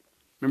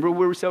 Remember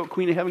where we saw what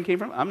Queen of Heaven came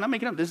from? I'm not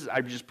making up.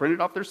 I just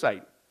printed off their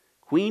site.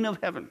 Queen of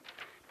Heaven.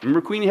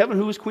 Remember Queen of Heaven?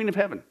 Who was Queen of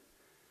Heaven?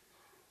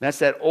 That's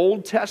that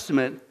Old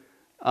Testament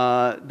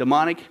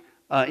demonic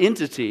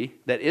entity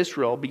that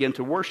Israel began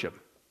to worship.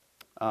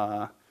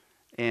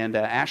 And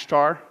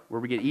Ashtar,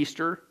 where we get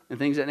Easter and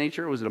things of that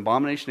nature, was an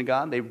abomination to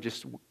God. They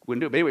just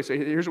wouldn't do it. But anyway, so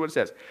here's what it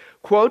says.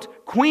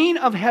 Quote, Queen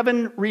of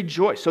Heaven,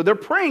 rejoice. So they're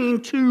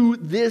praying to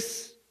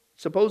this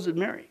supposed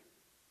Mary.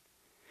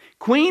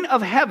 Queen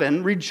of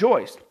Heaven,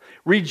 rejoice.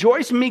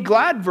 Rejoice, me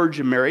glad,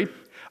 Virgin Mary.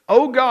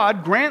 O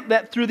God, grant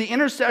that through the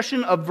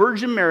intercession of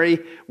Virgin Mary,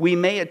 we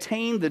may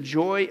attain the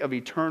joy of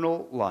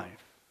eternal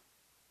life.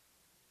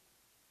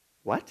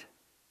 What?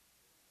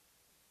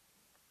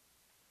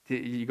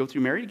 Did you go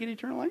through Mary to get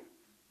eternal life?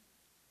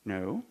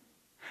 No.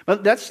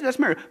 But that's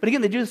Mary. But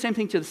again, they do the same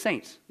thing to the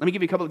saints. Let me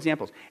give you a couple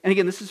examples. And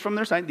again, this is from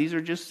their site. These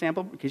are just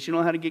sample, in case you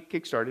don't know how to get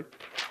kick-started.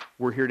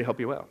 We're here to help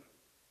you out.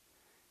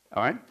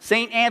 All right?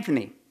 Saint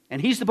Anthony.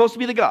 And he's supposed to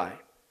be the guy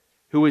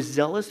who is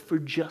zealous for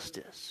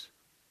justice.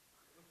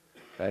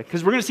 Okay?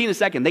 Because we're going to see in a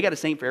second, they got a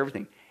saint for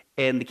everything.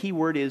 And the key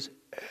word is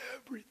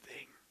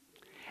everything.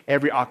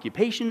 Every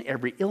occupation,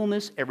 every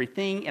illness,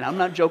 everything. And I'm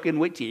not joking.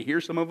 Wait till you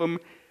hear some of them.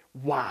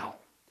 Wow.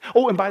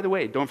 Oh, and by the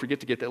way, don't forget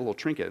to get that little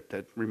trinket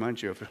that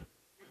reminds you of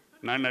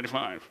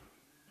 $9.95.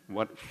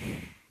 What?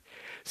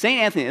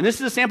 Saint Anthony, and this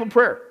is a sample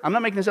prayer. I'm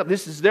not making this up.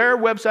 This is their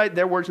website,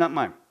 their words, not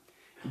mine.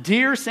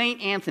 Dear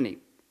Saint Anthony,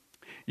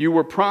 you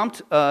were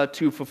prompt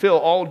to fulfill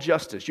all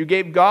justice. You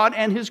gave God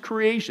and his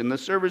creation the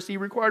service he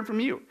required from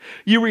you.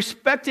 You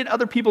respected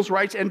other people's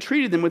rights and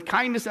treated them with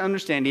kindness and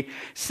understanding.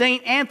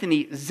 Saint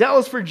Anthony,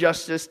 zealous for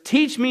justice,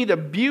 teach me the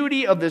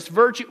beauty of this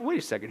virtue. Wait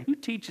a second. Who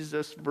teaches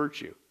us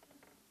virtue?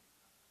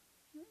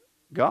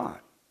 God.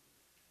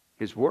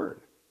 His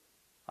word.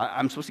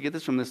 I'm supposed to get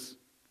this from this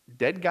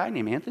dead guy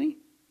named Anthony?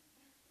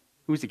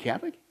 Who's a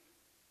Catholic?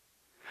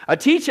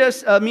 Teach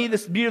us, me,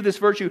 this beauty of this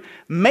virtue.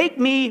 Make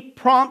me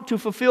prompt to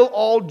fulfill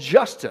all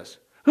justice.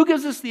 Who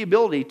gives us the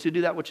ability to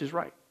do that which is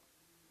right?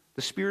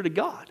 The Spirit of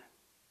God.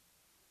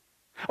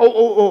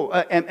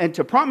 And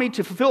to prompt me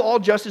to fulfill all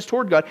justice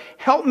toward God.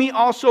 Help me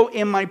also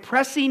in my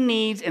pressing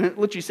needs. And it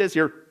literally says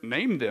here,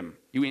 name them.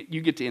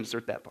 You get to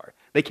insert that part.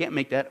 They can't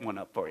make that one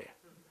up for you.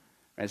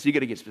 Right, so you got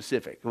to get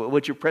specific.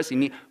 What's your pressing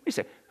need? Wait a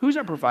second. Who's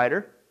our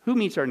provider? Who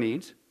meets our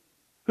needs?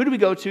 Who do we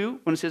go to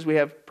when it says we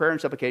have prayer and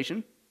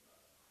supplication?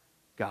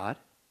 God.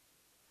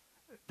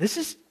 This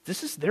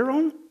is their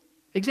own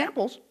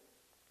examples.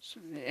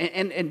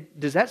 And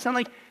does that sound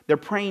like they're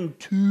praying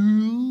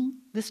to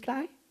this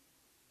guy?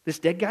 This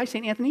dead guy,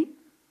 St. Anthony?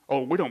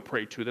 Oh, we don't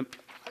pray to them.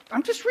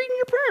 I'm just reading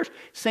your prayers.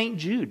 St.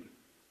 Jude.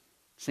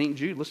 St.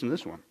 Jude, listen to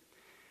this one.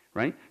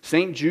 Right?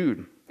 St.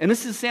 Jude. And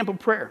this is a sample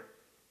prayer.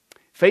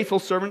 Faithful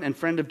servant and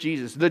friend of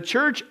Jesus. The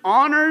church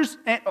honors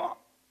and...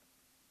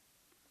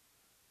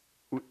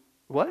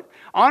 what?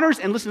 Honors,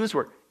 and listen to this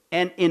word,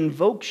 and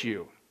invokes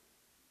you.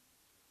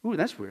 Ooh,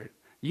 that's weird.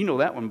 You know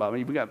that one,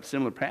 Bobby. We got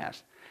similar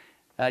past.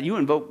 You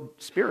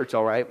invoke spirits,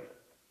 all right,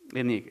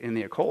 in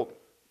the occult.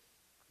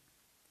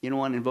 You don't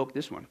want to invoke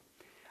this one.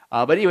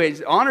 But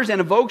anyways, honors and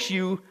invokes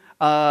you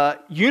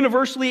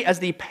universally as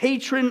the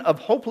patron of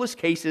hopeless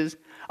cases,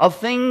 of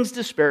things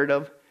despaired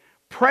of.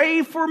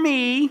 Pray for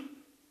me,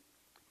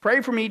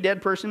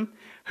 dead person,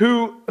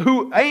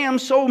 who I am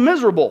so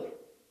miserable.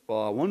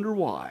 Well, I wonder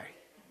why.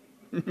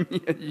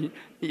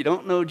 You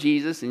don't know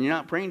Jesus, and you're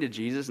not praying to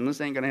Jesus, and this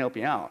ain't going to help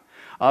you out.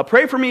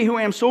 Pray for me who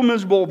am so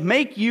miserable.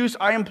 Make use,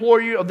 I implore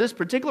you, of this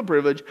particular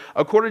privilege,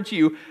 according to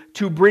you,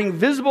 to bring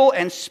visible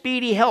and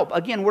speedy help.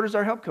 Again, where does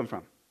our help come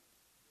from?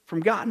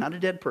 From God, not a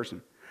dead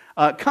person.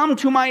 Come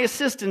to my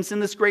assistance in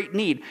this great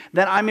need,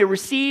 that I may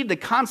receive the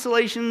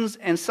consolations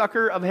and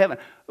succor of heaven.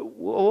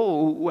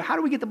 Whoa, how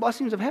do we get the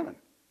blessings of heaven?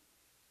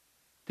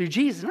 Through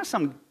Jesus, not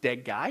some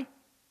dead guy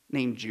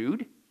named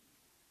Jude.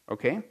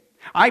 Okay?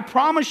 I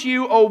promise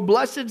you, O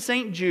blessed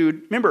St.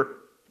 Jude, remember,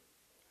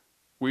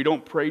 we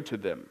don't pray to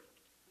them.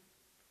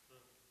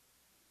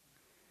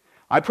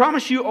 I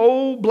promise you,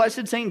 O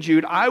blessed St.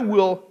 Jude, I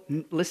will,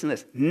 listen to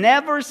this,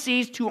 never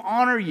cease to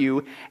honor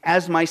you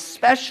as my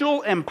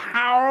special and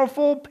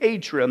powerful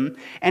patron,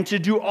 and to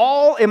do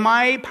all in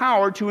my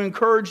power to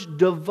encourage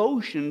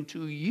devotion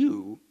to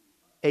you.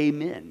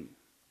 Amen.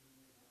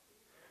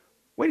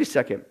 Wait a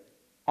second.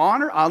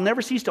 Honor, I'll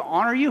never cease to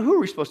honor you. Who are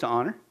we supposed to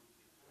honor?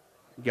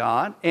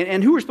 God.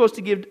 And who we're supposed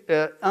to give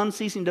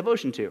unceasing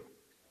devotion to?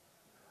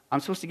 I'm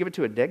supposed to give it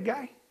to a dead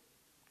guy?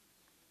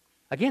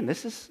 Again,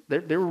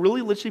 they're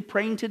really literally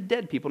praying to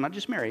dead people, not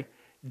just Mary,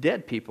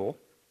 dead people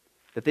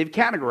that they've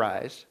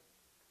categorized,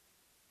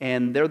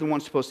 and they're the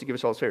ones supposed to give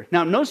us all this favor.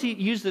 Now, notice he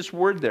used this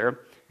word there.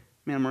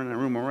 Man, I'm running out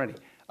of room already.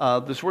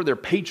 This word there,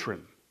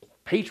 patron.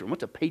 Patron.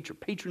 What's a patron?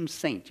 Patron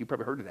saint. You've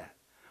probably heard of that.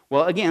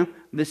 Well, again,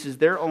 this is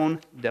their own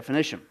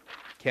definition.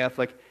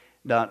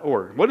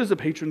 Catholic.org. What is a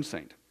patron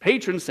saint?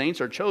 Patron saints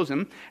are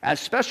chosen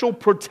as special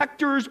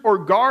protectors or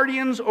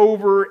guardians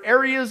over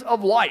areas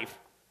of life.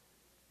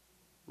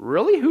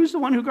 Really? Who's the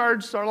one who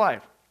guards our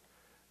life?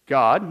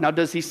 God. Now,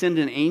 does he send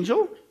an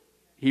angel?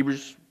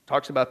 Hebrews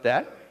talks about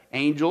that.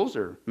 Angels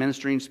or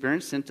ministering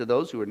spirits sent to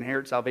those who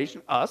inherit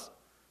salvation, us,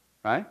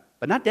 right?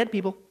 But not dead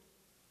people.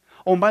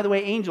 Oh, and by the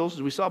way, angels,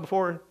 as we saw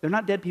before, they're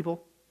not dead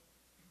people.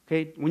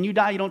 Okay, when you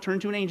die, you don't turn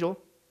into an angel,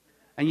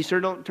 and you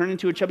certainly don't turn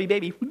into a chubby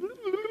baby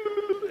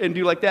and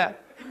do like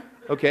that.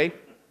 Okay?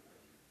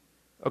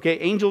 Okay,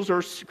 angels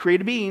are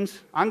created beings,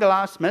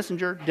 angelos,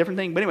 messenger, different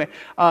thing. But anyway,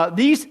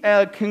 these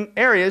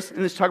areas,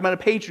 and this is talking about a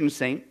patron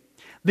saint,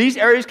 these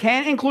areas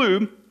can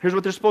include, here's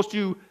what they're supposed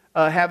to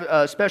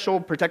have special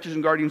protectors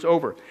and guardians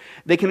over.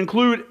 They can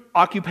include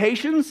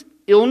occupations,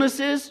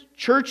 illnesses,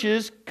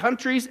 churches,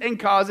 countries, and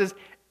causes,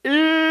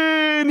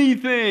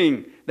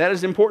 anything that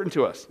is important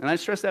to us. And I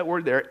stress that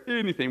word there,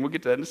 anything. We'll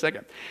get to that in a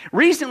second.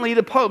 Recently,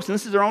 the popes, and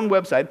this is their own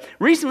website,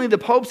 recently the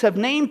popes have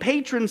named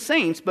patron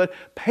saints, but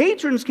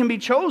patrons can be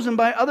chosen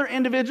by other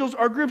individuals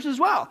or groups as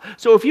well.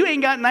 So if you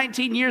ain't got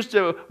 19 years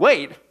to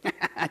wait,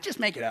 just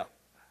make it up.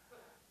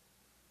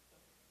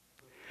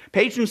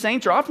 Patron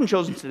saints are often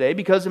chosen today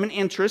because of an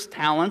interest,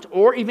 talent,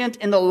 or event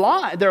in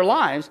their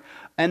lives,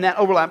 and that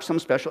overlaps some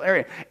special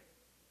area.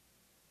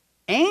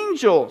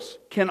 Angels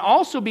can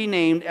also be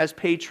named as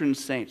patron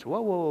saints.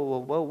 Whoa, whoa, whoa,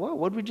 whoa, whoa.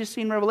 What did we just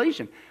see in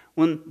Revelation?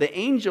 When the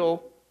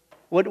angel,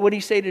 what did he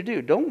say to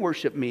do? Don't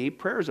worship me.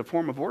 Prayer is a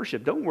form of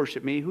worship. Don't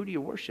worship me. Who do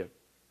you worship?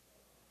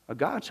 A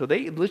God. So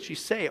they literally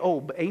say,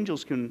 oh,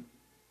 angels can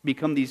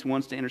become these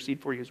ones to intercede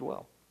for you as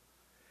well.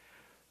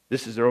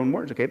 This is their own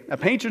words, okay? A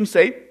patron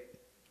saint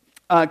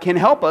can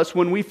help us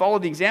when we follow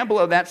the example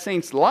of that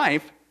saint's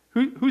life.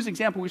 Whose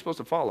example are we supposed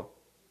to follow?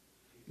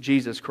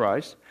 Jesus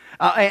Christ.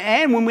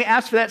 And when we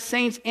ask for that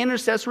saint's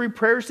intercessory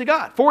prayers to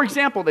God. For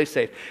example, they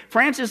say,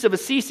 Francis of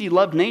Assisi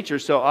loved nature,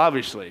 so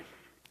obviously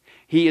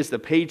he is the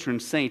patron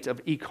saint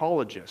of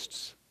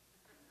ecologists.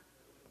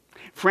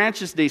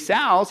 Francis de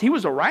Sales, he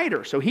was a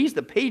writer, so he's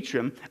the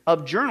patron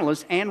of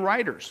journalists and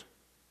writers.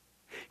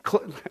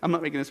 I'm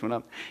not making this one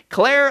up.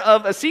 Clare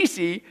of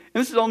Assisi,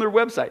 and this is on their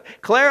website,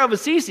 Clare of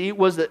Assisi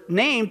was the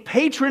named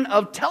patron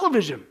of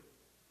television.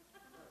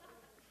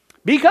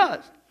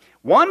 Because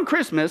one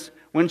Christmas,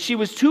 when she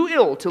was too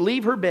ill to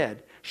leave her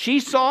bed,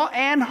 she saw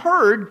and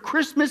heard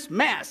Christmas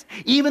Mass,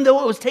 even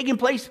though it was taking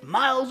place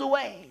miles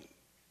away.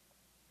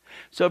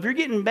 So if you're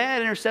getting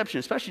bad interception,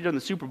 especially during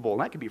the Super Bowl,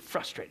 that could be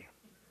frustrating.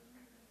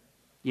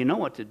 You know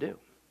what to do.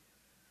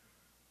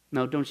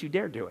 No, don't you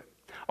dare do it.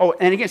 Oh,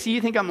 and again, see, you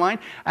think I'm lying?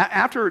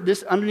 After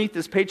this, underneath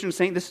this patron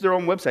saint, this is their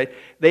own website,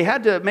 they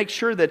had to make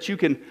sure that you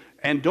can,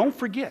 and don't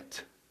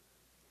forget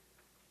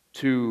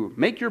to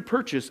make your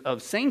purchase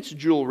of saints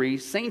jewelry,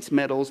 saints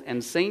medals,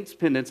 and saints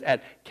pendants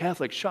at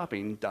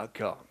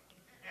catholicshopping.com.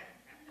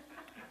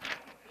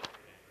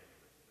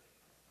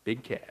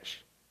 Big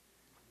cash.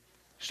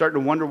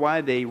 Starting to wonder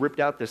why they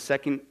ripped out the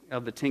second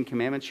of the 10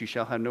 Commandments, you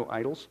shall have no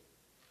idols?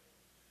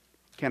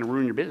 Kind of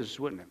ruin your business,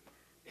 wouldn't it?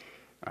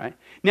 All right.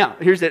 Now,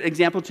 here's that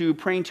example to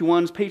praying to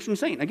one's patron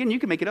saint. Again, you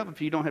can make it up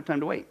if you don't have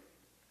time to wait.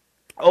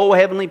 Oh,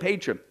 heavenly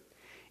patron,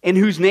 in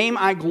whose name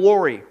I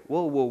glory.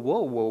 Whoa, whoa,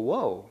 whoa, whoa,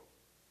 whoa.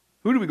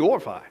 Who do we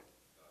glorify?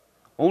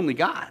 Only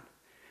God,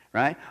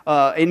 right?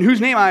 In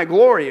whose name I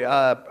glory.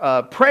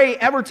 Pray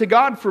ever to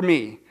God for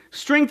me.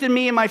 Strengthen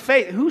me in my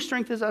faith. Who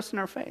strengthens us in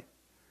our faith?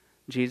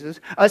 Jesus.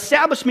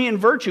 Establish me in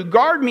virtue.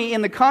 Guard me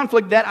in the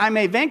conflict that I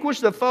may vanquish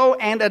the foe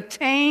and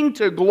attain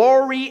to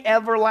glory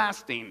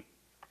everlasting.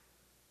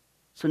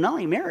 So not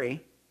only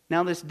Mary,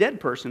 now this dead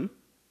person,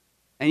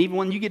 and even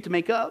one you get to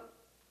make up,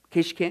 in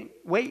case you can't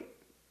wait,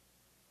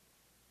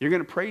 you're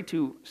going to pray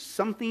to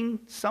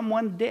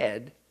someone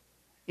dead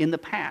in the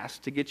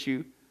past to get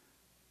you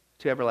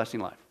to everlasting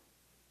life.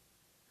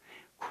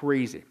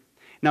 Crazy.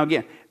 Now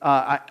again,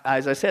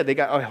 as I said, they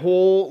got a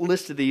whole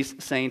list of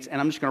these saints, and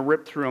I'm just going to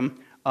rip through them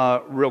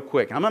real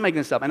quick. I'm not making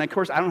this up, and of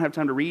course I don't have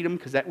time to read them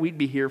because we'd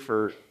be here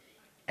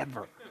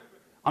forever.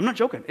 I'm not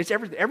joking. It's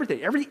everything.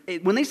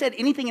 When they said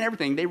anything and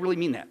everything, they really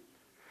mean that.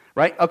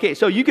 Right? Okay,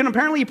 so you can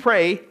apparently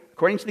pray,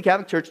 according to the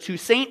Catholic Church, to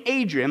St.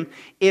 Adrian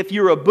if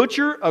you're a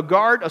butcher, a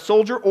guard, a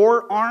soldier,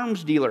 or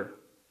arms dealer.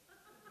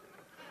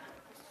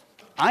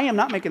 I am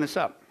not making this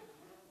up.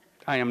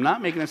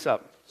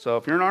 So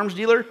if you're an arms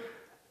dealer,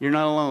 you're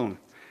not alone.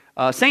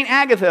 St.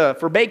 Agatha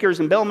for bakers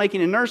and bell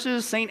making and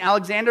nurses. St.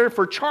 Alexander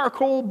for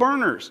charcoal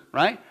burners,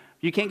 right?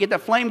 You can't get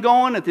that flame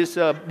going at this.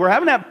 We're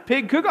having that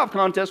pig cook-off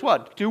contest,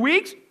 what, 2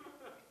 weeks?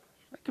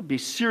 That could be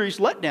serious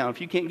letdown if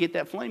you can't get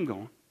that flame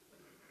going.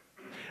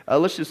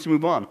 Let's just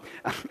move on.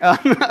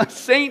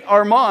 St.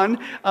 Armand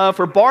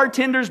for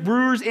bartenders,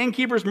 brewers,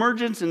 innkeepers,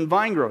 merchants, and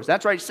vine growers.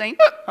 That's right, St.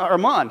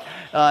 Armand,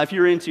 if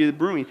you're into the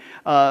brewing.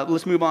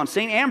 Let's move on.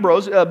 St.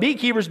 Ambrose,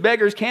 beekeepers,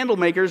 beggars, candle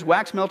makers,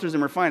 wax melters,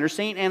 and refiners.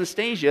 St.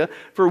 Anastasia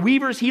for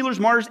weavers, healers,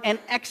 martyrs, and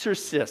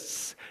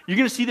exorcists. You're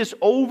going to see this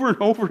over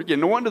and over again.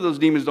 No wonder those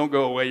demons don't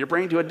go away. You're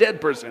praying to a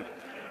dead person,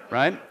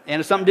 right?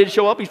 And if something did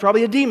show up, he's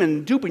probably a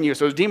demon duping you.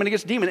 So it's demon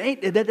against demon. Hey,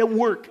 that doesn't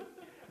work.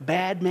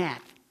 Bad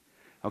math.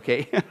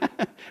 Okay,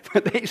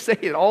 but they say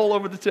it all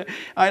over the time.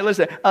 All right,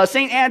 listen.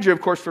 St. Andrew,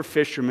 of course, for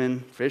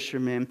fishermen.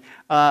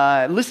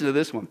 Listen to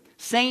this one.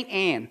 St.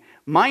 Anne.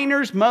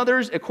 miners,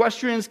 mothers,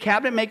 equestrians,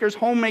 cabinet makers,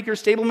 homemakers,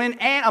 stablemen,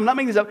 and, I'm not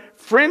making this up,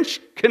 French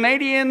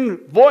Canadian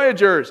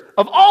voyagers.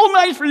 Of all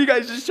nights for you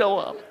guys to show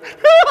up.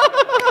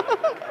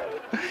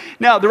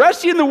 Now, the rest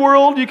of you in the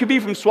world, you could be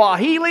from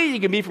Swahili, you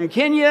can be from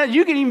Kenya,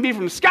 you can even be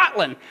from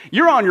Scotland.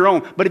 You're on your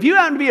own. But if you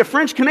happen to be a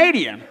French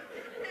Canadian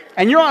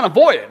and you're on a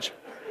voyage,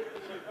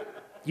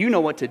 you know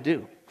what to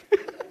do.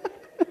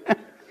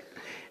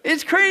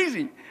 It's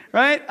crazy,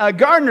 right?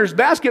 Gardeners,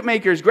 basket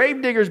makers,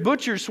 grave diggers,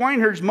 butchers,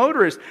 swineherds,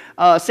 motorists.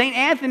 St.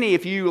 Anthony,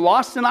 if you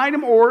lost an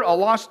item or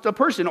lost a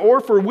person, or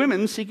for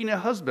women seeking a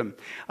husband.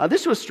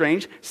 This was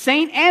strange.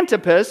 St.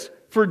 Antipas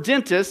for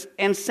dentists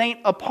and St.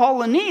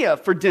 Apollonia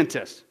for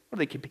dentists. Are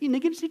they competing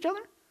against each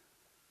other?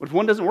 What if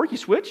one doesn't work, you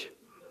switch?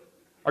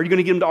 Are you going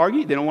to get them to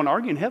argue? They don't want to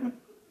argue in heaven.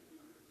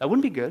 That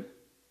wouldn't be good.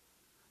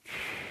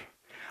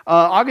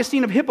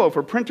 Augustine of Hippo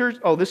for printers.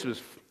 Oh, this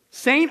was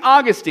St.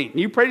 Augustine.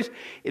 You pray,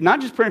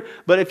 not just printers,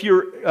 but if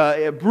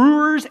you're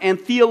brewers and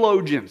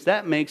theologians.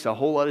 That makes a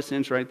whole lot of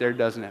sense right there,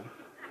 doesn't it?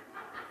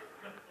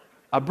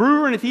 A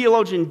brewer and a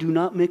theologian do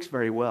not mix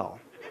very well.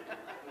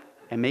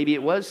 And maybe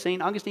it was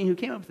St. Augustine who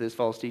came up with this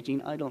false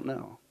teaching. I don't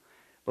know.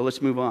 But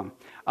let's move on.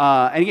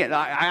 And again,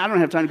 I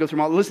don't have time to go through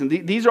them all. Listen,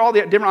 these are all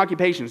the different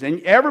occupations.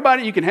 And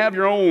everybody, you can have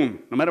your own,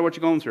 no matter what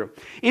you're going through.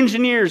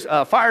 Engineers,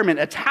 firemen,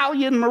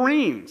 Italian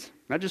Marines.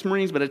 Not just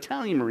Marines, but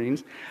Italian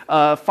Marines.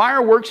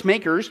 Fireworks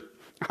makers.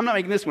 I'm not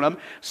making this one up.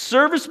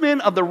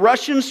 Servicemen of the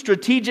Russian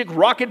Strategic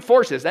Rocket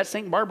Forces. That's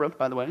St. Barbara,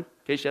 by the way, in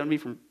case you haven't been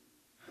from...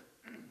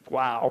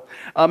 Wow.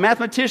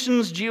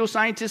 Mathematicians,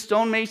 geoscientists,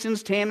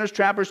 stonemasons, tanners,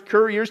 trappers,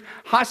 couriers,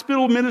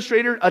 hospital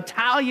administrators,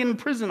 Italian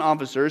prison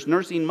officers,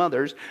 nursing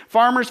mothers,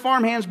 farmers,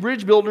 farmhands,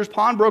 bridge builders,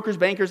 pawnbrokers,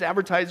 bankers,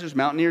 advertisers,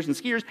 mountaineers, and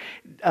skiers,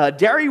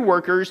 dairy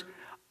workers,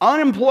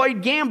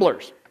 unemployed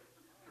gamblers.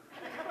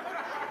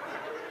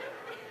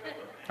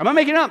 I'm not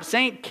making it up.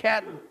 St.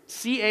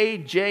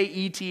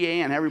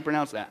 C-A-J-E-T-A-N, however you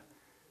pronounce that.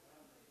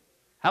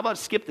 How about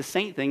skip the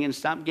saint thing and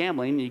stop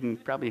gambling? You can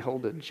probably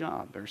hold a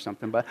job or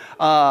something. But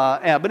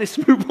let's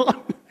move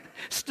on.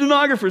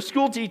 Stenographers,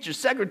 school teachers,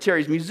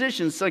 secretaries,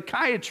 musicians,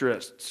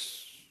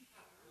 psychiatrists,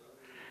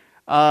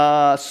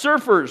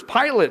 surfers,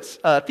 pilots,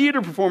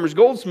 theater performers,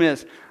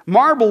 goldsmiths,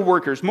 marble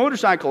workers,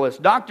 motorcyclists,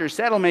 doctors,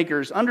 saddle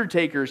makers,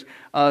 undertakers,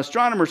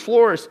 astronomers,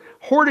 florists,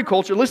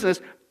 horticulture. Listen to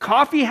this.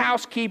 Coffee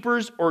house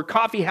keepers or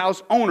coffee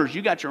house owners.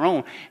 You got your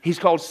own. He's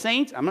called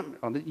Saint.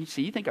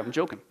 You think I'm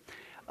joking.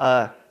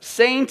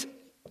 Saint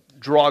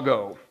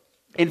Drago.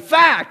 In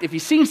fact, if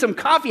you've seen some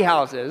coffee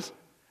houses,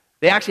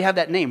 they actually have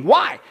that name.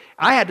 Why?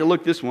 I had to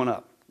look this one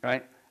up,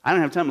 right? I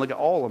don't have time to look at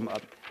all of them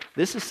up.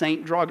 This is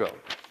Saint Drago.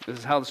 This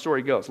is how the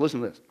story goes.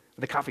 Listen to this.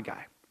 The coffee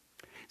guy.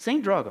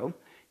 Saint Drago,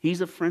 he's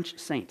a French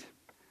saint,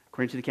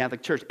 according to the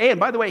Catholic Church. And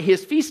by the way,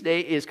 his feast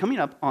day is coming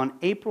up on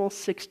April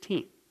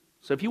 16th.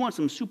 So if you want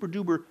some super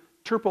duper,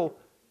 turple,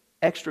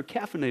 extra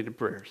caffeinated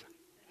prayers,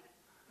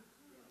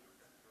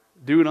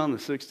 do it on the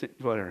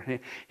 16th, whatever.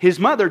 His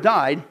mother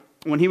died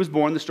when he was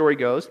born, the story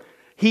goes.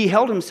 He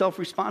held himself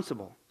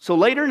responsible. So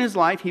later in his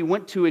life, he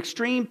went to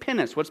extreme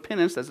penance. What's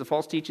penance? That's the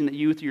false teaching that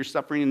you, through your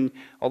suffering and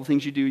all the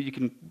things you do, you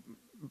can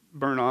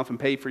burn off and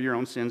pay for your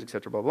own sins,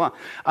 etc., blah, blah,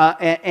 blah.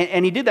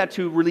 And he did that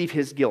to relieve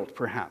his guilt,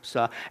 perhaps.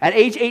 At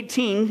age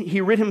 18, he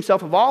rid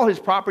himself of all his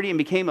property and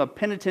became a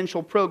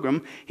penitential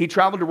pilgrim. He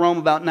traveled to Rome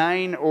about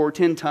 9 or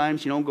 10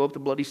 times. Go up the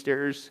bloody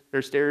stairs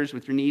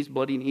with your knees,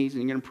 bloody knees,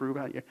 and you're going to prove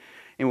how you're...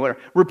 And whatever.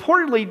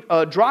 Reportedly,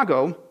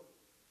 Drago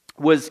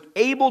was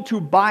able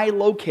to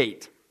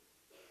bilocate,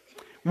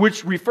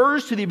 which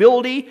refers to the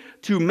ability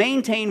to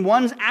maintain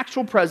one's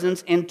actual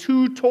presence in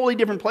two totally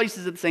different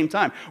places at the same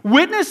time.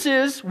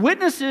 Witnesses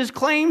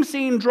claim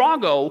seeing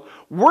Drago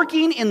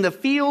working in the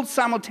field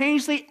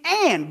simultaneously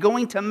and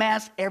going to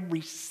Mass every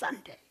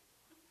Sunday.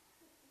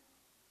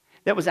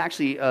 That was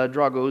actually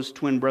Drago's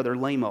twin brother,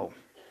 Lamo,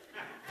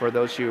 for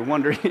those who are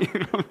wondering.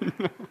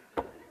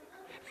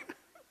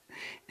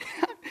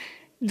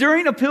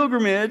 During a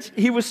pilgrimage,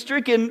 he was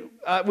stricken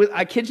with,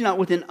 I kid you not,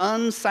 with an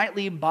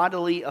unsightly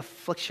bodily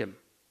affliction.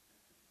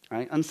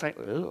 Right?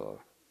 Unsightly. Ugh.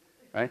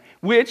 Right?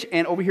 Which,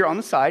 and over here on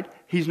the side,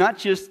 he's not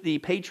just the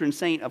patron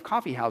saint of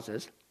coffee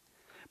houses,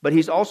 but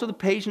he's also the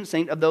patron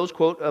saint of those,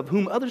 quote, of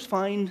whom others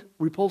find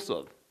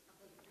repulsive.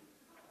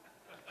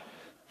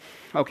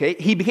 Okay,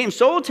 he became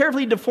so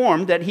terribly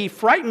deformed that he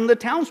frightened the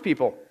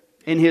townspeople.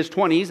 In his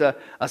 20s,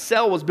 a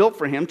cell was built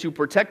for him to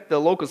protect the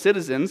local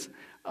citizens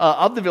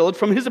of the village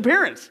from his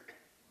appearance.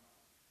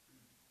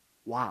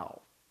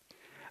 Wow.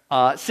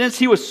 Since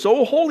he was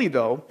so holy,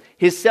 though,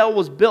 his cell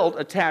was built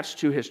attached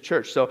to his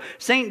church. So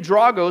St.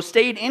 Drago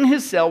stayed in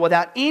his cell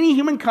without any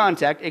human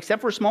contact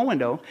except for a small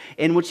window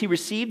in which he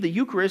received the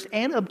Eucharist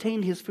and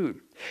obtained his food.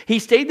 He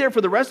stayed there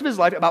for the rest of his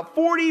life, about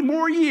 40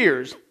 more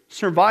years,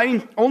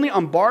 surviving only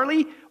on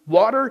barley,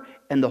 water,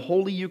 and the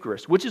Holy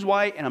Eucharist, which is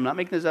why, and I'm not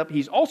making this up,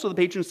 he's also the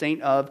patron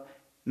saint of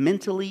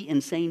mentally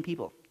insane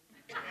people.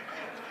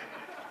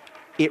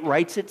 It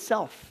writes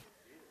itself.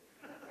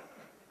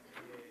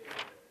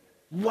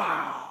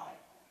 Wow.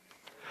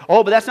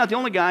 Oh, but that's not the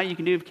only guy you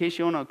can do in case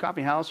you own a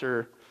coffee house,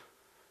 or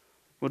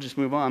we'll just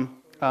move on.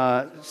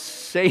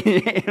 Saint,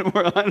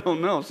 I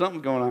don't know,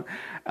 something's going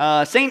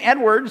on. Saint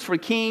Edward's for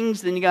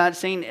kings. Then you got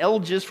Saint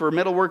Elges for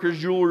metal workers,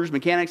 jewelers,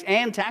 mechanics,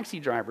 and taxi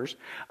drivers.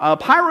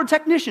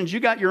 Pyrotechnicians, you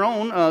got your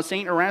own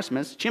Saint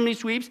Erasmus. Chimney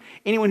sweeps,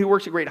 anyone who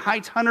works at great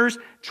heights. Hunters,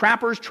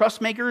 trappers, truss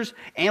makers,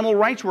 animal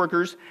rights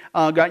workers,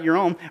 got your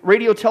own.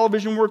 Radio,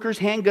 television workers,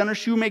 handgunners,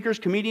 shoemakers,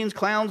 comedians,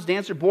 clowns,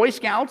 dancers, Boy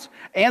Scouts,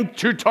 and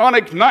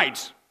Teutonic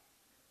Knights.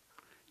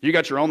 You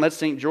got your own. That's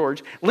St.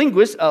 George.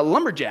 Linguists,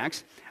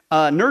 lumberjacks.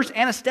 Nurse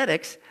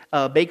anesthetics,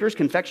 bakers,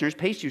 confectioners,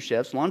 pastry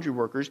chefs, laundry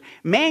workers,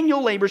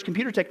 manual laborers,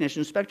 computer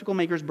technicians, spectacle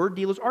makers, bird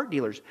dealers, art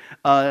dealers,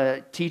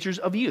 teachers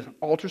of youth,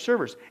 altar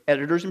servers,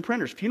 editors and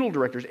printers, funeral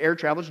directors, air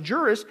travelers,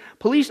 jurists,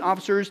 police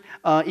officers,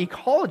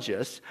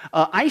 ecologists,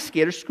 ice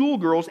skaters,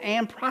 schoolgirls,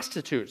 and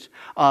prostitutes,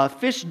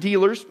 fish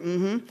dealers,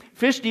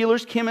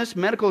 chemists,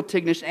 medical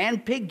technicians,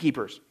 and pig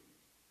keepers.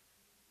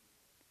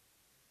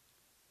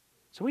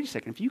 So wait a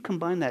second, if you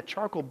combine that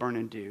charcoal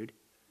burning dude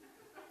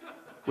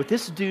with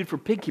this dude for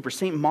pig keeper,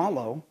 St.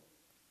 Malo.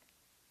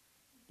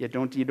 Yeah,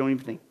 you don't even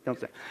think. Don't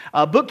say.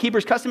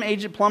 Bookkeepers, custom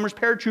agents, plumbers,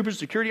 paratroopers,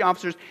 security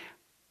officers.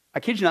 I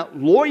kid you not,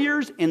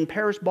 lawyers in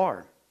Paris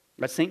Bar.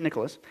 That's St.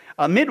 Nicholas.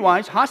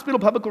 Midwives, hospital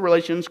public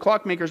relations,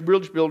 clockmakers,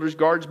 bridge builders,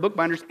 guards,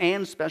 bookbinders,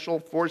 and special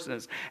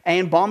forces.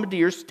 And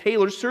bombardiers,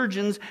 tailors,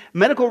 surgeons,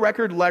 medical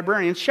record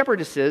librarians,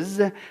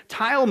 shepherdesses,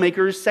 tile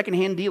makers,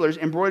 secondhand dealers,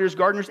 embroiderers,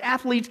 gardeners,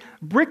 athletes,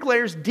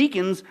 bricklayers,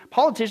 deacons,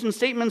 politicians,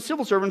 statesmen,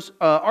 civil servants,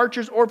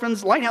 archers,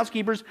 orphans, lighthouse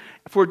keepers,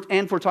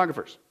 and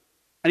photographers.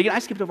 And again, I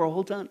skipped over a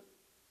whole ton.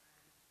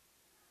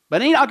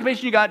 But any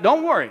occupation you got,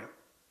 don't worry.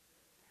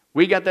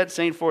 We got that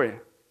saint for you.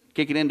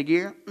 Kick it into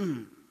gear.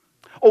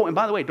 Oh, and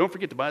by the way, don't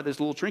forget to buy this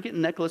little trinket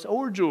and necklace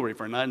or jewelry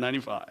for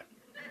 $9.95.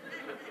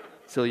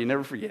 So you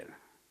never forget.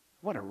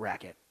 What a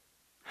racket.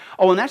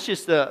 Oh, and that's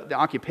just the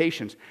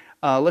occupations.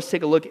 Let's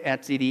take a look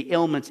at the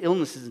ailments,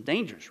 illnesses, and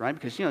dangers, right?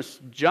 Because, it's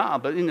a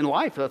job, but in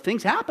life,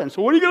 things happen.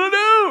 So what are you going to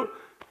do?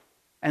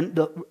 And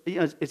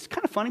it's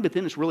kind of funny, but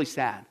then it's really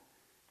sad.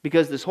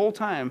 Because this whole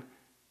time,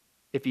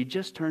 if you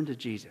just turn to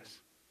Jesus,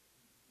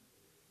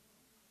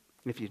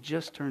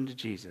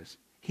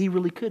 He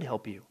really could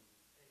help you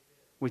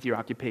with your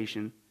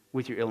occupation,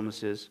 with your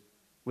illnesses,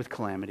 with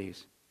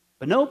calamities.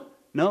 But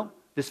no,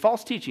 this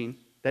false teaching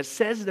that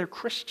says they're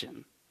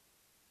Christian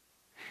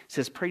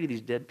says pray to these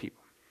dead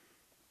people.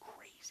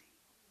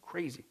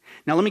 Crazy.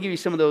 Now let me give you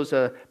some of those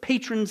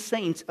patron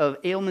saints of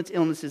ailments,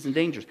 illnesses, and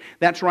dangers.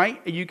 That's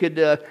right, you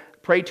could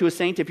pray to a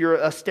saint if you're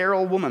a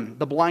sterile woman,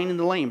 the blind and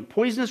the lame,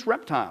 poisonous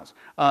reptiles,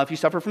 if you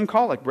suffer from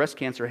colic, breast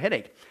cancer,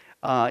 headache,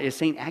 is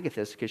St.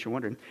 Agathis, in case you're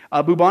wondering.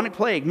 Bubonic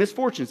plague,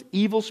 misfortunes,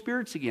 evil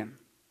spirits again.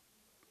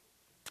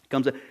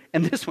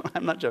 And this one,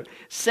 I'm not joking,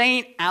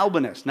 St.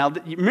 Albinus. Now,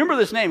 you remember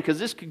this name because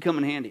this could come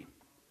in handy.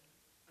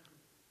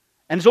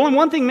 And there's only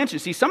one thing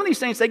mentioned. See, some of these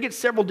saints, they get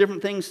several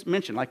different things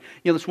mentioned. Like,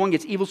 this one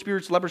gets evil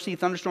spirits, leprosy,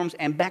 thunderstorms,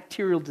 and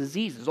bacterial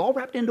diseases, all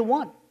wrapped into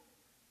one.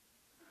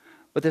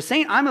 But the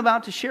saint I'm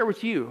about to share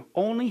with you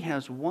only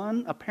has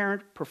one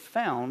apparent,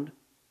 profound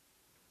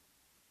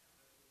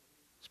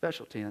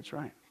specialty. That's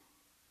right.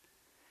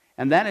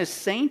 And that is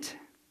St.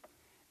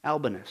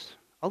 Albinus.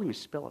 I'll even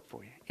spell it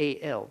for you.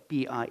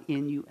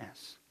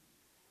 A-L-B-I-N-U-S.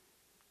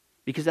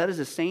 Because that is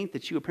a saint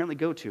that you apparently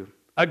go to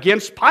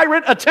against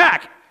pirate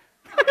attack.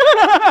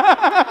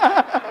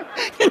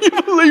 Can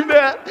you believe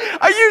that?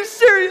 Are you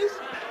serious?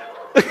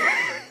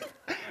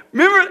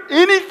 Remember,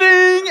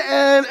 anything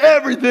and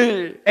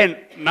everything. And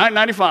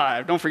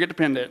 $9.95. Don't forget to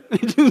pin it.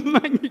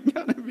 You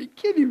gotta be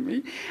kidding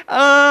me.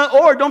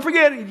 Or don't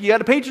forget, you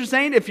got a patron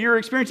saint if you're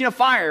experiencing a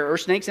fire or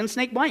snakes and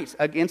snake bites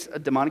against a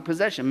demonic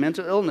possession,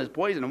 mental illness,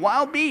 poison, and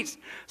wild beasts,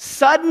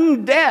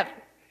 sudden death.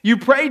 You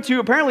pray to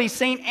apparently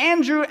St.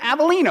 Andrew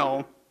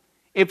Avellino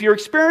if you're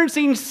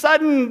experiencing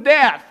sudden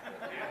death.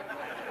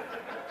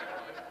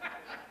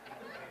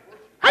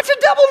 That's a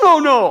double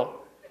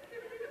no-no.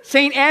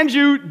 St.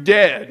 Andrew,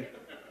 dead.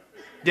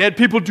 Dead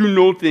people do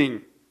no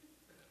thing.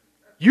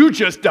 You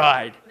just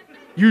died.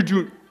 You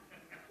do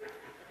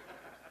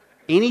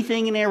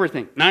anything and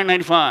everything.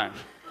 $9.95.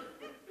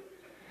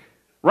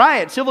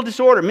 Riot, civil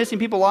disorder, missing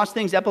people, lost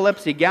things,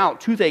 epilepsy,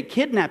 gout, toothache,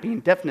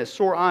 kidnapping, deafness,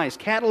 sore eyes,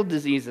 cattle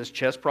diseases,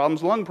 chest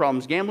problems, lung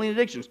problems, gambling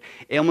addictions,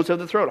 ailments of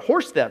the throat,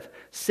 horse theft,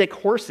 sick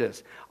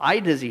horses, eye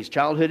disease,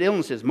 childhood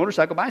illnesses,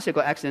 motorcycle,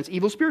 bicycle accidents,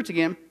 evil spirits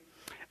again,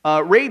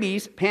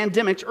 rabies,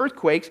 pandemics,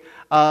 earthquakes,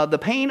 the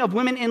pain of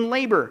women in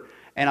labor.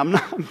 And I'm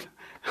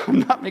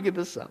not making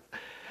this up.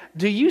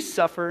 Do you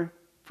suffer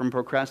from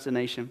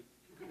procrastination?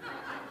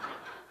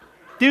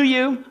 Do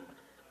you?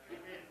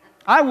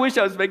 I wish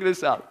I was making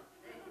this up.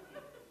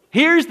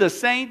 Here's the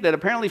saint that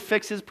apparently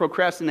fixes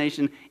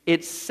procrastination.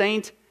 It's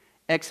Saint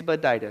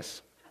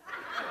Expeditus.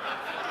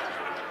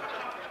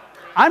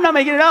 I'm not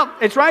making it up.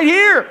 It's right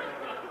here.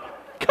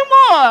 Come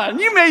on.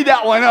 You made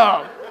that one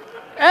up.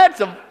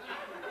 That's a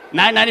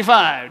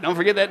 $9.95. Don't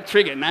forget that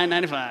trinket,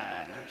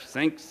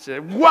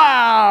 $9.95.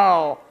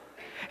 Wow.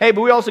 Hey,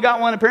 but we also got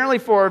one apparently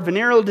for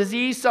venereal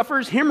disease,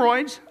 suffers,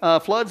 hemorrhoids,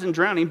 floods and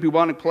drowning,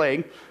 bubonic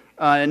plague,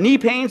 knee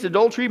pains,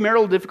 adultery,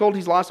 marital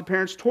difficulties, loss of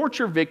parents,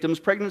 torture victims,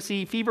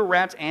 pregnancy, fever,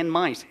 rats, and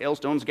mice,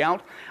 hailstones,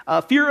 gout,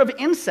 fear of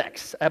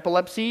insects,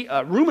 epilepsy,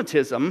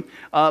 rheumatism,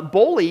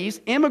 bullies,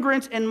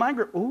 immigrants, and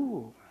migrants.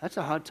 Ooh, that's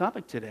a hot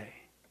topic today.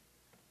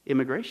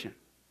 Immigration.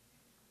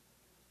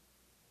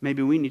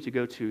 Maybe we need to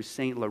go to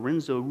St.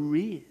 Lorenzo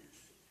Ruiz.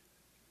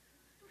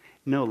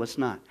 No, let's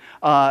not.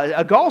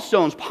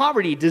 Gallstones,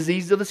 poverty,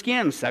 disease of the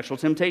skin, sexual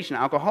temptation,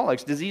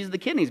 alcoholics, disease of the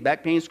kidneys,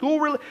 back pain,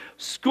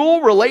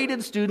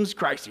 school-related students'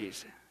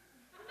 crises.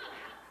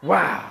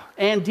 Wow.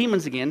 And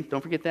demons again,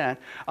 don't forget that.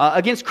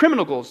 Against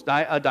criminals,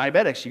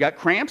 diabetics. You got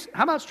cramps.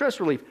 How about stress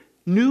relief?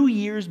 New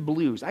Year's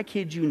blues. I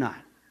kid you not.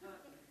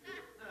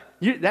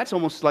 That's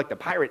almost like the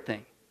pirate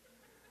thing.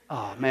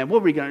 Oh, man,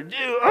 what are we going to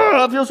do?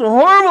 Oh, I feel so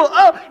horrible.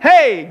 Oh,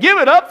 hey, give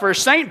it up for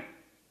St.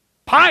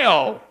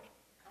 Pio.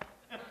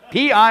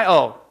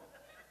 P-I-O.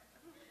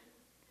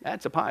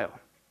 That's a pile.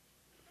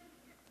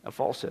 A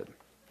falsehood.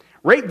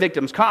 Rape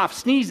victims, cough,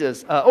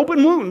 sneezes,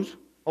 open wounds,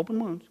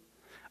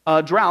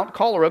 drought,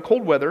 cholera,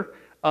 cold weather,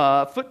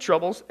 foot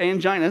troubles,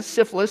 anginas,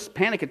 syphilis,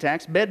 panic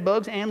attacks, bed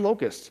bugs, and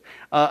locusts.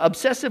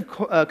 Obsessive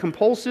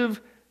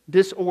compulsive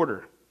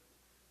disorder.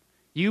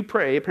 You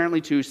pray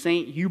apparently to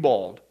Saint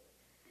Ubald.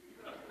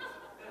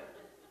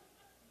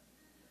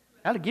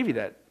 How to give you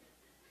that?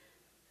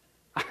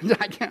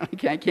 I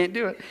can't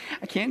do it.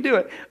 I can't do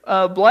it.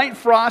 Blight,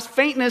 frost,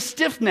 faintness,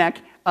 stiff neck,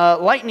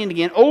 lightning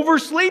again,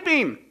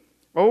 oversleeping,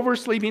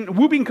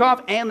 whooping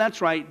cough, and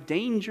that's right,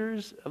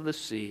 dangers of the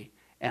sea.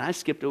 And I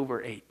skipped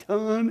over a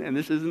ton, and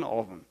this isn't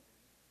all of them.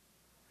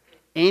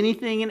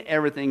 Anything and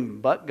everything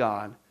but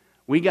God.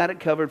 We got it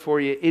covered for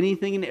you.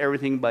 Anything and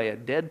everything by a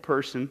dead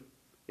person,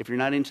 if you're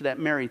not into that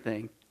Mary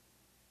thing,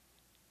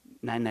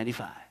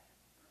 $9.95.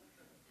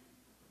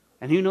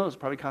 And who knows,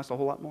 probably costs a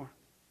whole lot more.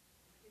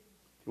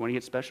 If you want to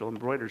get special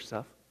embroidered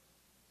stuff,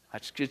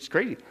 it's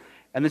crazy.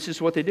 And this is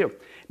what they do.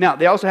 Now,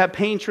 they also have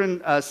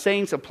patron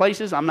saints of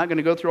places. I'm not going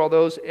to go through all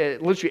those.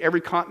 Literally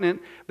every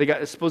continent, they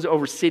got supposed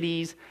over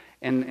cities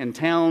and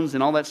towns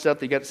and all that stuff.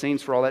 They got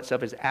saints for all that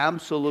stuff. Is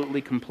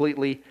absolutely,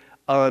 completely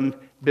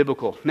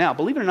unbiblical. Now,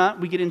 believe it or not,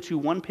 we get into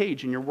one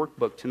page in your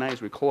workbook tonight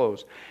as we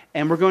close.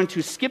 And we're going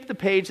to skip the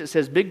page that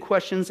says big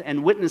questions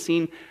and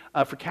witnessing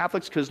for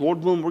Catholics, because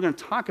Lord willing, we're going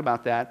to talk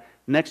about that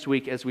next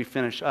week as we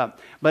finish up.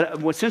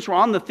 But since we're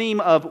on the theme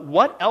of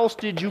what else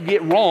did you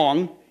get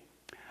wrong,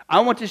 I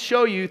want to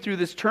show you through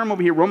this term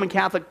over here, Roman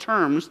Catholic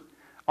terms,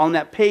 on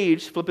that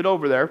page, flip it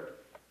over there.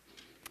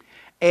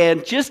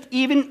 And just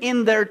even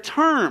in their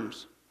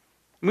terms,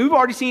 we've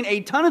already seen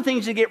a ton of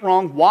things that get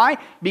wrong. Why?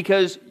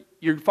 Because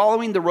you're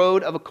following the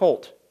road of a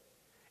cult.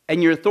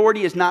 And your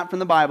authority is not from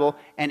the Bible.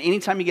 And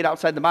anytime you get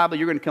outside the Bible,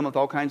 you're going to come with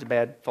all kinds of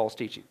bad false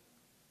teaching.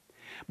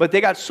 But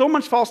they got so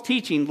much false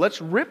teaching, let's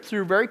rip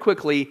through very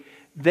quickly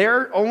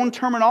their own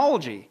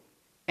terminology.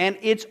 And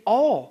it's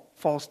all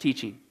false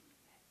teaching.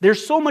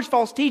 There's so much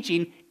false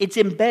teaching, it's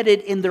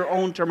embedded in their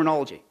own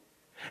terminology.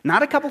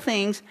 Not a couple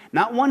things,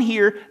 not one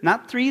here,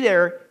 not three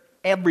there,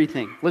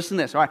 everything. Listen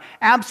to this. All right.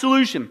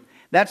 Absolution.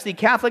 That's the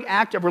Catholic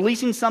act of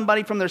releasing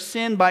somebody from their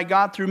sin by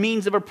God through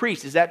means of a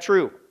priest. Is that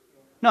true?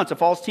 No, it's a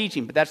false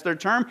teaching, but that's their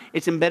term.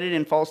 It's embedded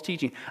in false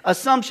teaching.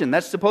 Assumption.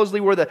 That's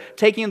supposedly where the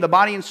taking of the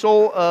body and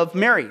soul of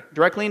Mary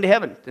directly into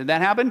heaven. Did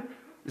that happen?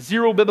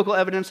 Zero biblical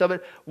evidence of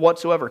it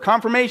whatsoever.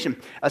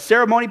 Confirmation. A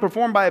ceremony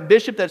performed by a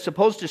bishop that's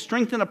supposed to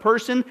strengthen a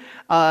person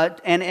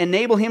and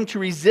enable him to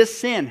resist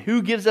sin.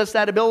 Who gives us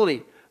that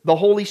ability? The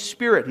Holy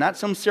Spirit, not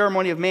some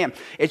ceremony of man.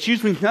 It's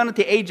usually done at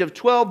the age of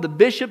 12. The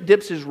bishop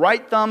dips his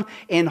right thumb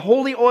in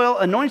holy oil,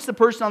 anoints the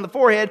person on the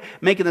forehead,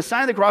 making the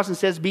sign of the cross, and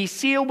says, be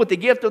sealed with the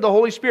gift of the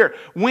Holy Spirit.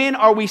 When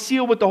are we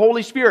sealed with the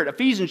Holy Spirit?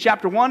 Ephesians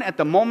chapter 1, at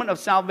the moment of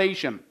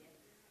salvation.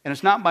 And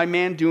it's not by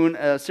man doing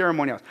a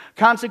ceremony else.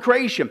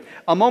 Consecration.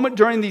 A moment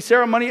during the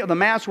ceremony of the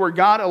Mass where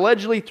God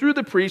allegedly, through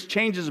the priest,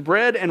 changes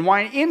bread and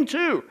wine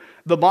into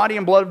the body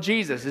and blood of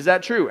Jesus. Is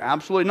that true?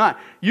 Absolutely not.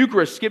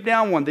 Eucharist, skip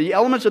down one. The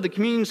elements of the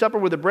communion supper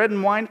with the bread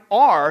and wine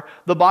are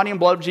the body and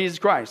blood of Jesus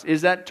Christ.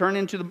 Is that turned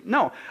into the...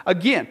 No.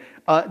 Again,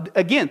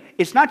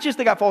 it's not just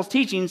they got false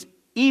teachings.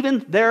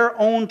 Even their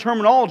own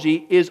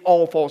terminology is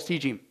all false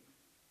teaching.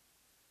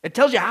 It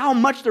tells you how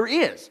much there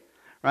is.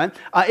 Right?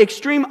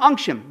 Extreme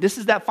unction. This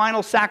is that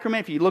final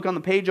sacrament. If you look on the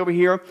page over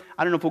here,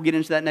 I don't know if we'll get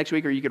into that next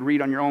week or you could read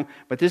on your own,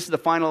 but this is the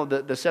final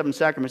of the seven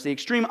sacraments. The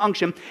extreme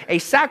unction, a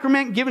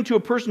sacrament given to a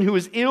person who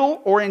is ill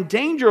or in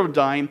danger of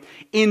dying,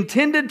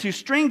 intended to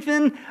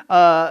strengthen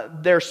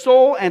their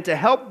soul and to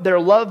help their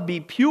love be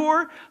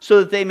pure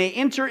so that they may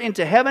enter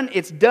into heaven.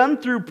 It's done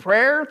through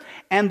prayer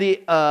and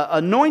the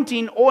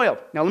anointing oil.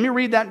 Now let me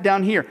read that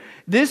down here.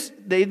 This,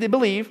 they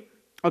believe,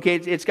 okay,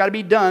 it's got to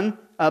be done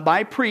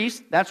by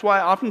priests. That's why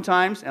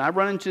oftentimes, and I've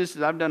run into this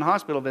as I've done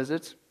hospital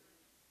visits,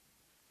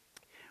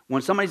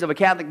 when somebody's of a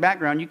Catholic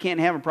background, you can't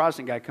have a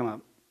Protestant guy come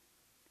up.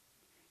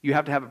 You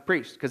have to have a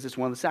priest because it's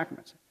one of the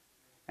sacraments.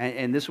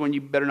 And this one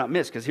you better not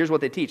miss, because here's what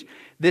they teach.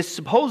 This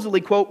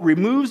supposedly, quote,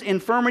 removes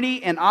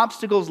infirmity and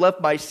obstacles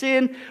left by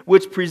sin,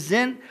 which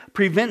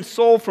prevents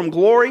soul from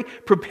glory,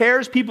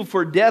 prepares people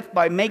for death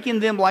by making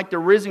them like the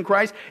risen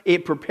Christ.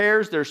 It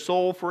prepares their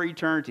soul for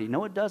eternity.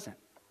 No, it doesn't.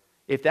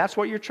 If that's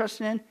what you're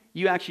trusting in,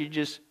 you actually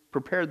just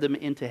prepared them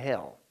into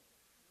hell.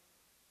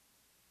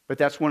 But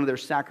that's one of their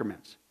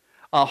sacraments.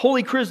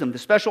 Holy chrism, the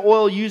special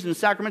oil used in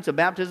sacraments of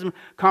baptism,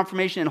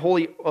 confirmation, and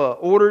holy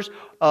orders,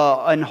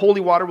 and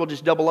holy water. We'll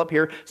just double up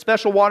here.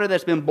 Special water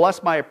that's been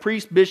blessed by a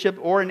priest, bishop,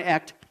 or an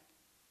act,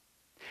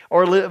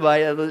 or by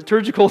a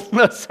liturgical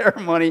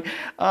ceremony.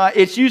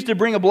 It's used to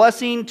bring a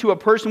blessing to a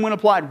person when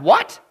applied.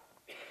 What?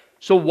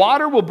 So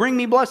water will bring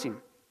me blessing.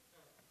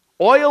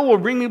 Oil will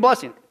bring me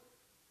blessing.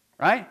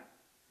 Right?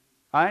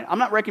 All right? I'm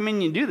not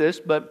recommending you do this,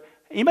 but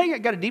anybody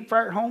got a deep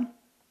fryer at home?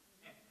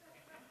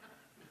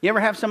 You ever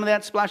have some of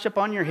that splash up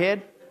on your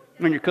head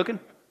when you're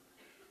cooking?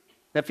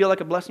 That feel like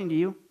a blessing to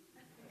you?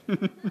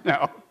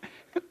 No.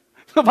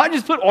 So if I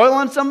just put oil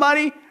on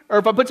somebody, or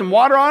if I put some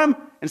water on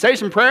them and say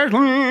some prayers,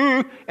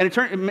 and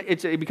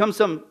it becomes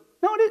some,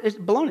 no, it's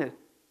baloney.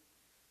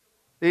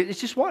 It's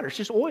just water. It's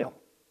just oil.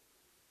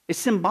 It's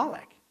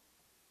symbolic,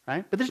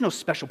 right? But there's no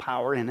special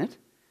power in it.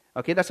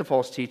 Okay, that's a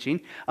false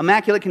teaching.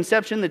 Immaculate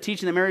conception, the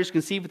teaching that Mary was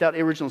conceived without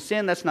original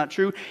sin, that's not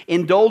true.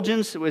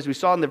 Indulgence, as we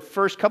saw in the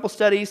first couple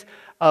studies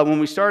when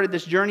we started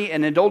this journey,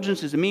 an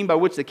indulgence is a mean by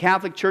which the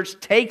Catholic Church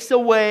takes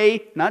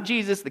away, not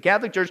Jesus, the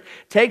Catholic Church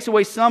takes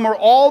away some or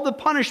all the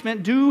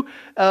punishment due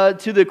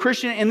to the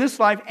Christian in this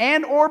life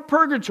and or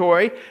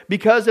purgatory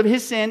because of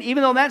his sin,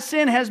 even though that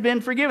sin has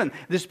been forgiven.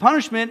 This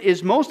punishment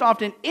is most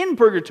often in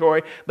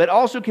purgatory, but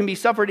also can be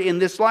suffered in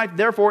this life.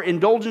 Therefore,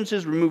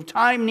 indulgences remove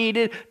time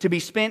needed to be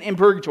spent in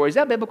purgatory. Is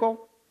that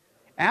biblical?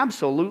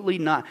 Absolutely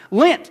not.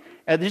 Lent.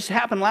 This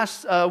happened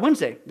last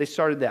Wednesday. They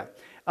started that.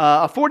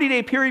 A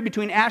 40-day period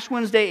between Ash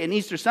Wednesday and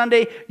Easter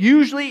Sunday.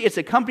 Usually it's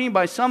accompanied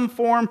by some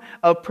form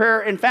of prayer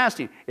and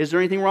fasting. Is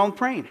there anything wrong with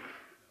praying?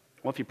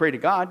 Well, if you pray to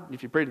God,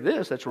 if you pray to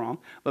this, that's wrong.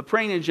 But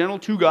praying in general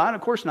to God, of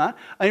course not.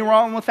 Anything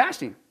wrong with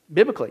fasting?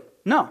 Biblically?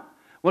 No.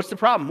 What's the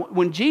problem?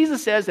 When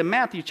Jesus says in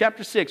Matthew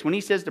chapter 6, when he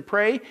says to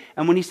pray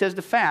and when he says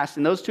to fast,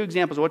 in those two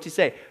examples, what's he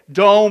say?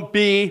 Don't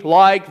be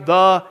like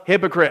the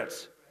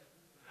hypocrites.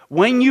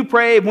 When you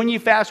pray, when you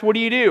fast, what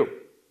do?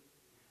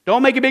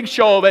 Don't make a big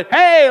show of it.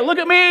 Hey, look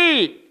at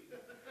me.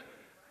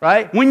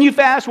 Right? When you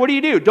fast, what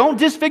do? Don't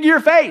disfigure your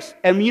face.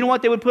 And you know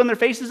what they would put on their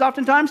faces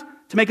oftentimes?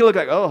 To make it look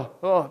like,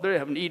 oh, they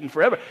haven't eaten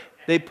forever.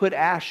 They put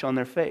ash on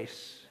their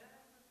face.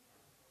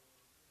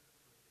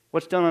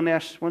 What's done on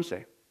Ash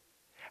Wednesday?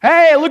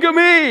 Hey, look at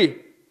me.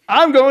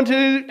 I'm going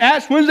to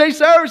Ash Wednesday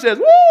services.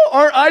 Woo,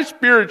 aren't I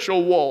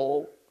spiritual?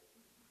 Whoa.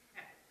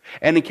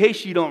 And in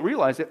case you don't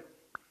realize it,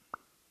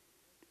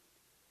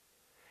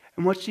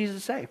 and what's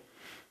Jesus say?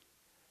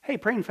 Hey,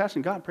 pray and fast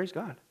in God, praise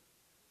God.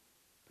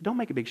 But don't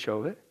make a big show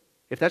of it.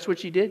 If that's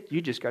what you did, you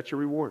just got your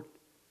reward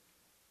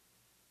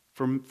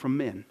from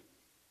men.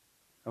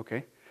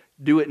 Okay?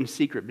 Do it in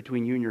secret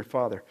between you and your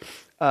Father.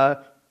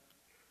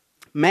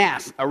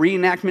 Mass, a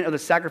reenactment of the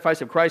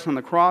sacrifice of Christ on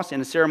the cross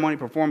and a ceremony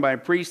performed by a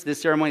priest.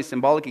 This ceremony is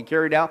symbolically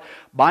carried out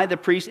by the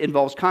priest. It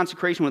involves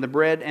consecration where the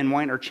bread and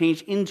wine are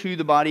changed into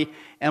the body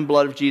and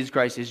blood of Jesus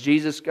Christ. Is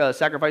Jesus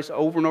sacrificed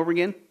over and over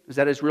again? Is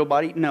that his real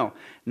body? No,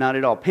 not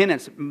at all.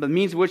 Penance, the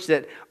means of which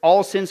that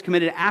all sins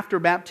committed after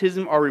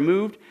baptism are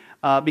removed.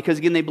 Because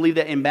again, they believe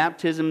that in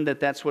baptism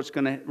that's what's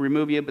going to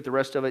remove you, but the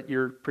rest of it,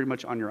 you're pretty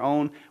much on your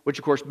own. Which,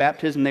 of course,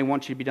 baptism, they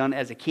want you to be done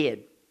as a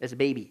kid, as a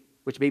baby.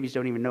 Which babies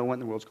don't even know what in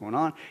the world's going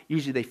on.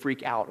 Usually they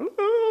freak out.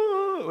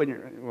 When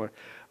you're, all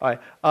right.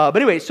 But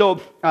anyway,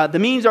 so the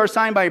means are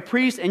assigned by a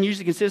priest and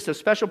usually consist of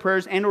special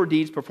prayers and or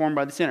deeds performed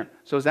by the sinner.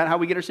 So is that how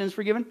we get our sins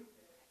forgiven?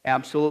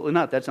 Absolutely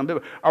not. That's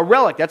unbiblical. A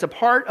relic, that's a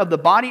part of the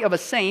body of a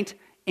saint,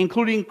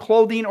 including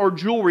clothing or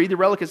jewelry. The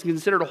relic is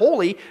considered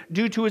holy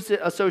due to its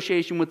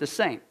association with the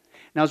saint.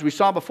 Now, as we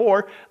saw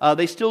before,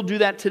 they still do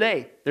that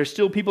today. There's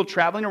still people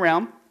traveling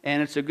around,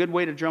 and it's a good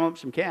way to drum up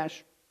some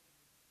cash.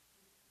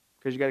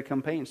 Because you got to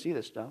come pay and see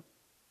this stuff.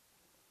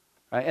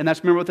 Right? And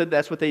that's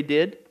what they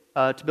did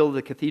to build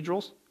the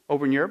cathedrals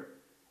over in Europe.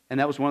 And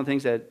that was one of the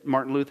things that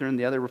Martin Luther and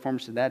the other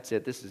reformers said, that's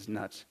it, this is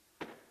nuts.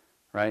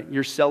 Right?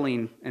 You're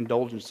selling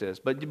indulgences.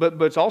 But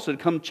it's also to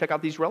come check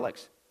out these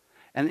relics.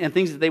 And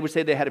things that they would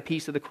say they had a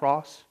piece of the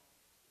cross.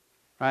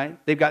 Right?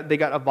 They got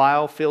a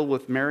vial filled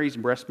with Mary's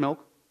breast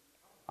milk.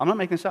 I'm not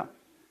making this up.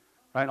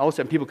 Right? All of a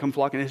sudden people come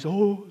flocking and they say,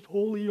 oh, it's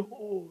holy,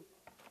 oh.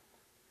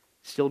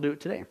 Still do it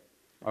today.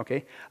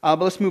 Okay, but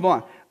let's move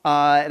on.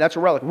 That's a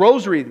relic.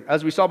 Rosary,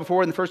 as we saw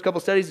before in the first couple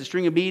of studies, the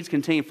string of beads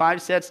contain 5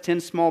 sets,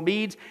 10 small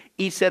beads.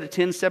 Each set of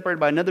 10 separated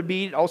by another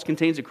bead. It also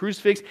contains a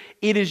crucifix.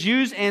 It is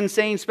used in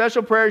saying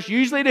special prayers,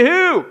 usually to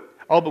who?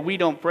 Oh, but we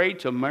don't pray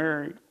to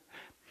Mary.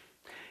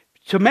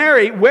 To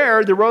Mary,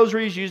 where the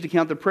rosary is used to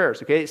count the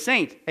prayers. Okay,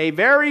 saint, a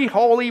very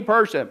holy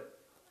person,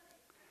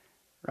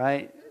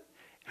 right?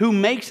 Who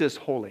makes us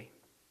holy.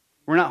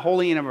 We're not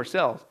holy in of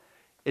ourselves.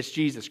 It's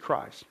Jesus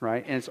Christ,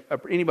 right? And it's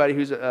anybody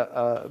who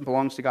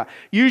belongs to God.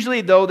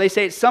 Usually, though, they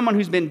say it's someone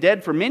who's been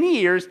dead for many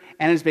years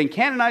and has been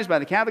canonized by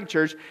the Catholic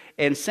Church,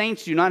 and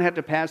saints do not have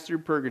to pass through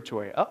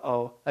purgatory.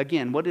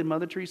 Again, what did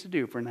Mother Teresa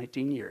do for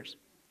 19 years?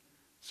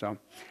 So,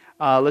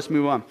 let's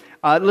move on.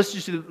 Let's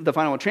just do the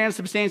final one.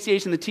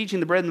 Transubstantiation, the teaching,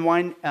 the bread and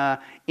wine,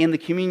 and the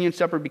communion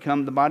supper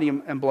become the body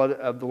and blood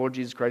of the Lord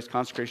Jesus Christ.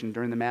 Consecration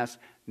during the Mass.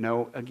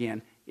 No,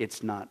 again,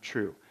 it's not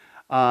true.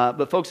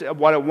 But folks,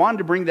 what I wanted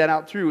to bring that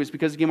out through is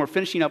because, again, we're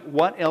finishing up.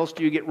 What else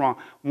do you get wrong?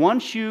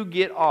 Once you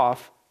get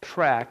off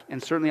track,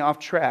 and certainly off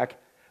track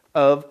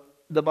of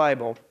the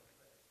Bible,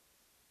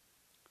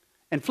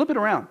 and flip it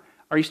around,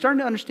 are you starting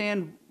to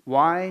understand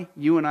why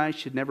you and I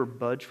should never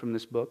budge from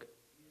this book?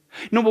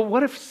 No, but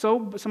what if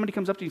somebody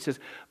comes up to you and says,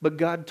 but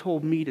God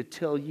told me to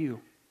tell you?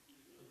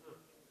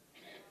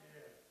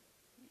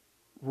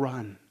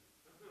 Run.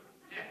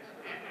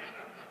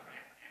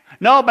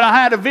 No, but I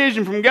had a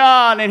vision from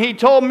God, and He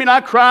told me, and I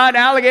cried,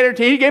 alligator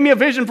teeth. He gave me a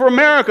vision for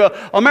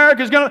America.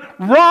 America's going to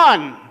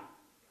run.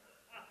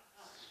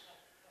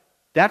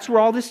 That's where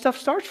all this stuff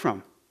starts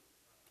from.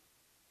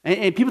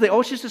 And people think, oh,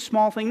 it's just a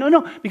small thing.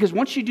 No, because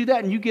once you do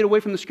that and you get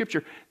away from the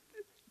Scripture,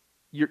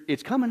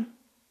 it's coming.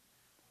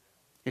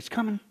 It's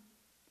coming.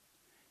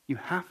 You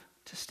have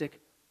to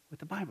stick with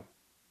the Bible.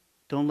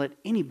 Don't let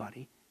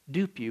anybody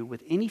dupe you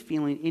with any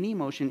feeling, any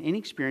emotion, any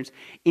experience,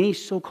 any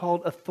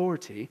so-called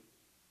authority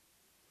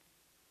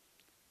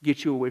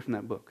get you away from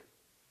that book.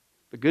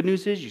 The good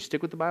news is you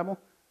stick with the Bible,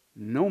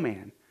 no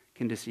man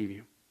can deceive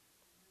you.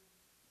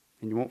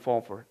 And you won't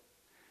fall for it.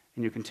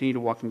 And you continue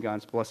to walk in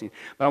God's blessing.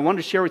 But I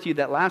wanted to share with you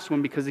that last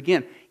one because,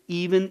 again,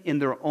 even in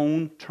their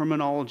own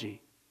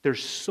terminology,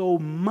 there's so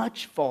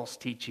much false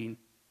teaching,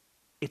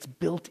 it's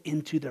built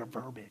into their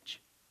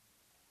verbiage.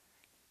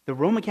 The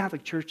Roman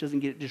Catholic Church doesn't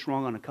get it just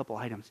wrong on a couple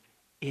items.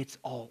 It's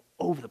all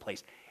over the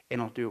place.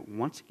 And I'll do it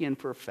once again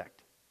for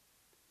effect.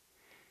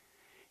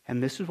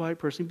 And this is why it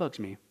personally bugs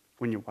me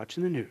when you're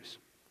watching the news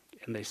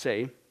and they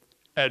say,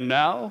 and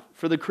now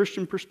for the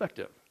Christian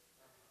perspective.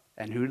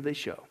 And who do they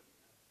show?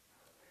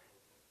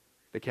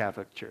 The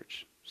Catholic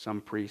Church.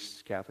 Some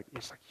priests, Catholic.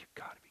 It's like, you've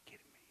got to be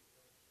kidding me.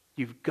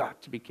 You've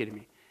got to be kidding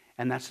me.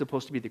 And that's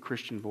supposed to be the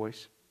Christian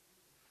voice?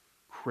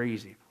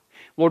 Crazy.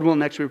 Lord willing,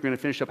 next week we're going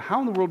to finish up.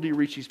 How in the world do you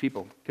reach these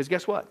people? Because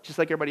guess what? Just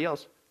like everybody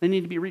else, they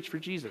need to be reached for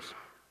Jesus,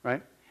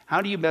 right?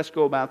 How do you best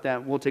go about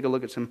that? We'll take a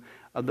look at some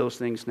of those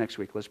things next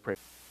week. Let's pray.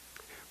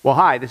 Well,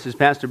 hi, this is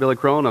Pastor Billy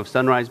Crone of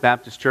Sunrise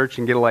Baptist Church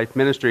and Get a Life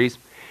Ministries,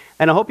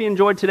 and I hope you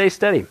enjoyed today's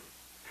study.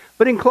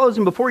 But in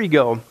closing, before you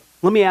go,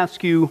 let me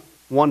ask you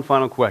one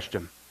final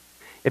question.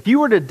 If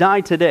you were to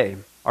die today,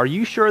 are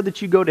you sure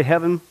that you go to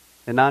heaven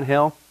and not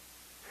hell?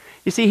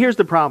 You see, here's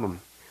the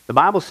problem. The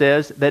Bible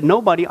says that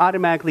nobody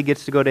automatically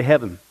gets to go to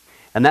heaven,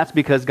 and that's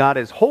because God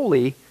is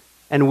holy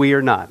and we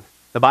are not.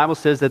 The Bible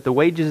says that the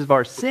wages of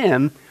our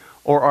sin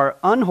or our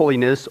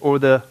unholiness or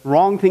the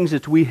wrong things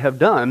that we have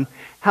done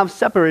have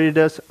separated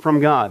us from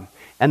God.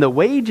 And the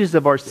wages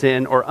of our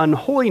sin or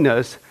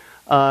unholiness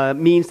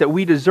means that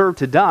we deserve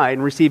to die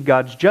and receive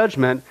God's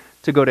judgment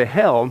to go to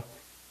hell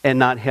and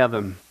not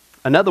heaven.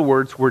 In other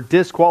words, we're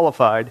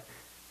disqualified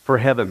for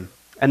heaven.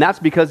 And that's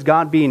because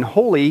God being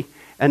holy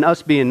and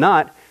us being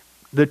not,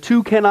 the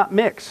two cannot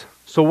mix.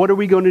 So what are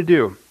we going to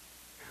do?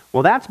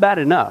 Well, that's bad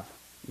enough.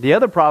 The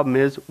other problem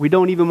is we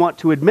don't even want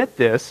to admit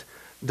this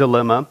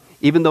dilemma,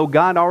 even though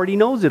God already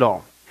knows it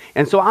all.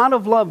 And so out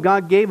of love,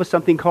 God gave us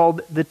something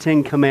called the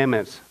Ten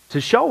Commandments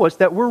to show us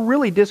that we're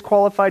really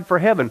disqualified for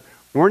heaven.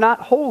 We're not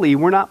holy,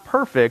 we're not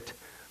perfect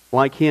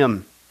like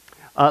Him.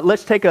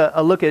 Let's take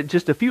a look at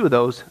just a few of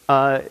those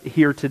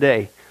here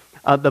today.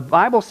 The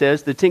Bible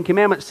says, the Ten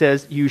Commandments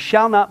says, you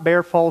shall not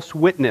bear false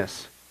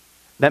witness.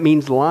 That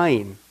means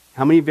lying.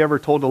 How many of you ever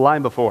told a lie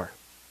before?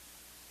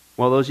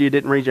 Well, those of you who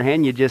didn't raise your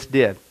hand, you just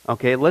did.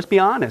 Okay, let's be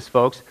honest,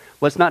 folks.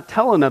 Let's not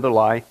tell another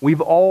lie.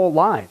 We've all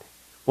lied.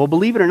 Well,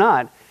 believe it or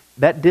not,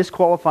 that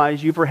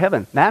disqualifies you for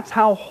heaven. That's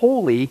how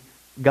holy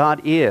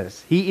God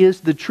is. He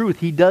is the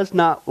truth. He does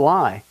not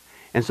lie.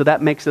 And so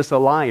that makes us a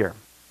liar.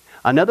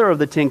 Another of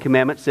the Ten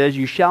Commandments says,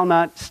 you shall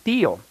not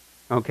steal.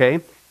 Okay?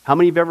 How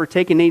many of you have ever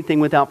taken anything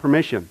without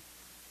permission?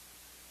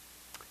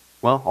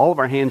 Well, all of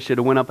our hands should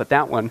have went up at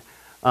that one.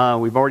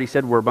 We've already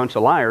said we're a bunch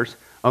of liars.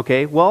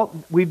 Okay, well,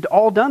 we've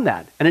all done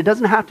that. And it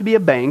doesn't have to be a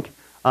bank.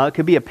 It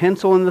could be a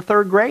pencil in the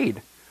third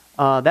grade.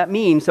 That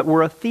means that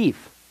we're a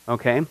thief.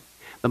 Okay?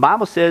 The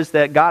Bible says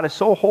that God is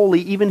so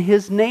holy, even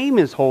His name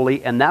is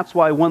holy, and that's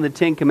why one of the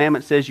Ten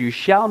Commandments says, you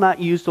shall not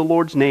use the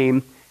Lord's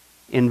name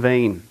in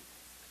vain.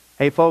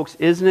 Hey folks,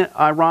 isn't it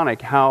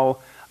ironic how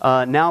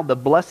now the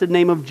blessed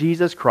name of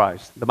Jesus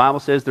Christ, the Bible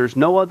says there's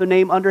no other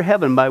name under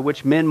heaven by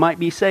which men might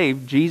be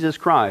saved, Jesus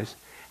Christ,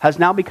 has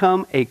now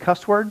become a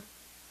cuss word?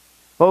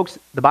 Folks,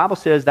 the Bible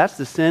says that's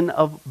the sin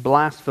of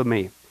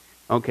blasphemy.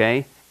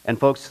 Okay? And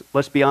folks,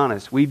 let's be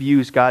honest, we've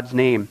used God's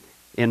name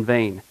in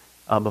vain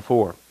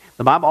before.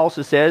 The Bible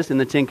also says in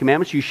the Ten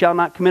Commandments, you shall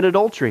not commit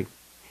adultery.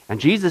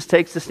 And Jesus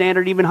takes the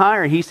standard even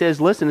higher. He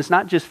says, listen, it's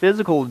not just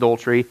physical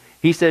adultery.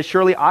 He says,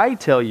 surely I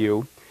tell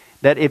you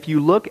that if you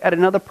look at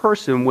another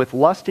person with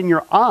lust in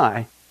your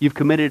eye, you've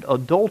committed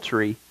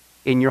adultery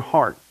in your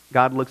heart.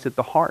 God looks at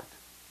the heart.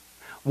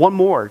 One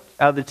more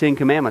out of the 10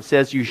 Commandments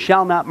says, you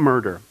shall not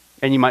murder.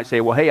 And you might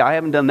say, well, hey, I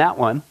haven't done that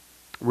one.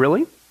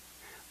 Really?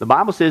 The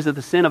Bible says that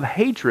the sin of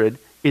hatred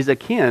is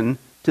akin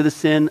to the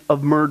sin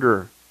of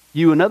murder.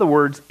 You, in other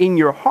words, in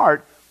your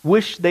heart,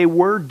 wish they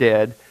were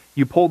dead.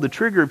 You pulled the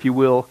trigger, if you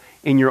will,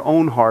 in your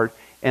own heart.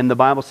 And the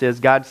Bible says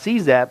God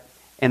sees that,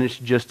 and it's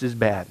just as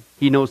bad.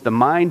 He knows the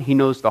mind, He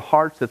knows the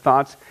hearts, the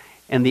thoughts,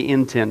 and the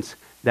intents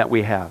that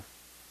we have.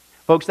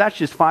 Folks, that's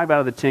just 5 out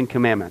of the 10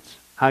 Commandments.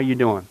 How you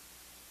doing?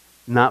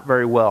 Not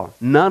very well.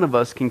 None of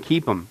us can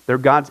keep them. They're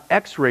God's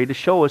x-ray to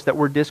show us that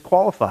we're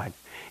disqualified.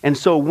 And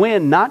so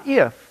when, not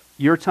if,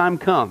 your time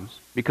comes,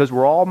 because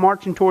we're all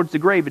marching towards the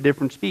grave at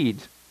different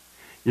speeds,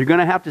 you're going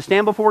to have to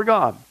stand before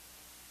God.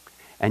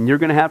 And you're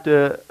going to have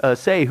to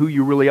say who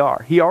you really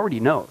are. He already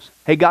knows.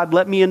 Hey, God,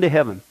 let me into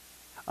heaven.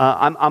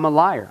 I'm a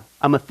liar.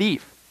 I'm a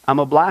thief. I'm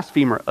a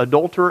blasphemer,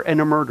 adulterer,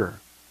 and a murderer.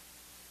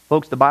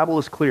 Folks, the Bible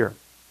is clear.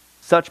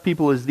 Such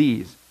people as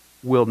these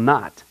will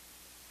not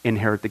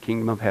inherit the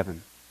kingdom of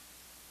heaven.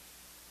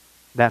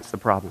 That's the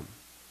problem.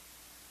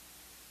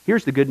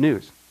 Here's the good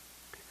news.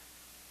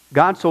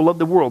 God so loved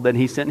the world that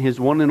He sent His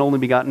one and only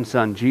begotten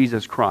Son,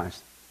 Jesus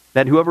Christ,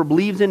 that whoever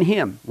believes in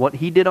Him, what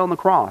He did on the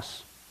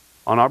cross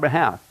on our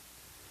behalf,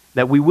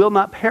 that we will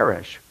not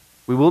perish,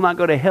 we will not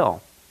go to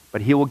hell,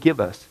 but He will give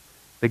us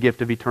the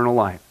gift of eternal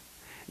life.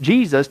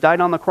 Jesus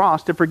died on the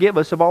cross to forgive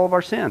us of all of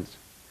our sins.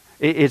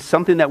 It's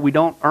something that we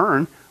don't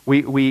earn.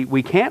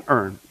 We can't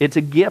earn. It's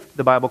a gift,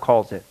 the Bible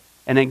calls it,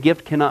 and a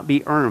gift cannot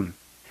be earned.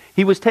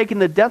 He was taking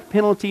the death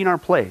penalty in our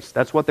place.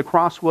 That's what the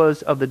cross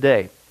was of the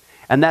day.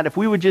 And that if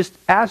we would just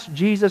ask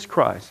Jesus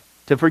Christ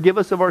to forgive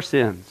us of our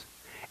sins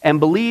and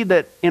believe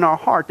that in our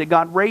heart that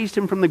God raised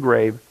Him from the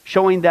grave,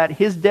 showing that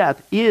His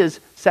death is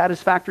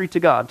satisfactory to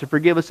God to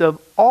forgive us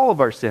of all of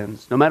our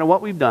sins, no matter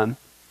what we've done,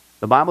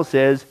 the Bible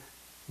says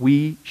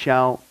we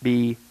shall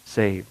be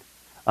saved.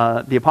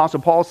 The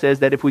Apostle Paul says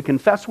that if we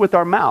confess with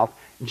our mouth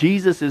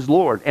Jesus is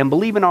Lord and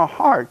believe in our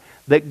heart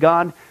that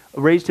God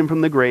raised Him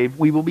from the grave,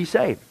 we will be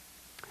saved.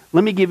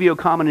 Let me give you a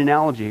common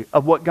analogy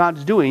of what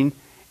God's doing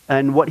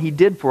and what He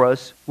did for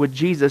us with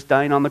Jesus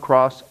dying on the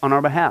cross on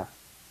our behalf.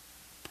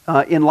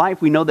 In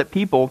life, we know that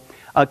people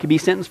can be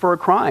sentenced for a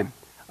crime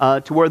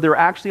to where they're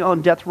actually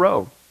on death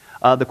row.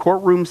 The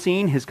courtroom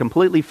scene has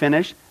completely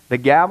finished. The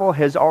gavel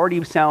has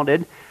already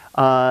sounded.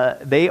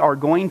 They are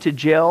going to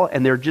jail,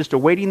 and they're just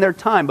awaiting their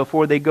time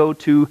before they go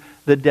to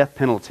the death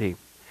penalty.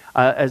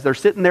 As they're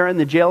sitting there in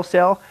the jail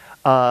cell,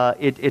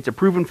 it's a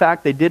proven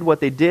fact they did what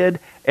they did.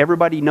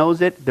 Everybody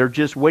knows it. They're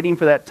just waiting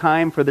for that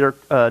time for their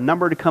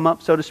number to come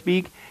up, so to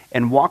speak,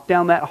 and walk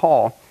down that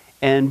hall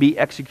and be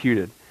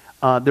executed.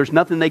 There's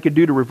nothing they could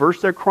do to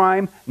reverse their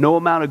crime. No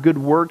amount of good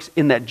works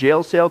in that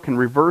jail cell can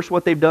reverse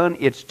what they've done.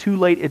 It's too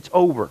late. It's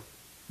over.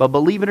 But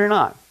believe it or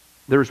not,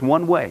 there's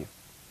one way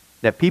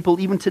that people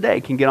even today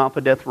can get off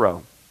a death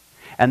row.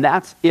 And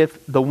that's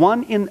if the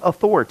one in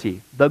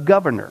authority, the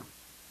governor,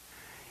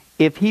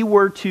 if he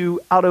were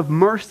to, out of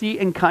mercy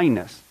and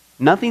kindness,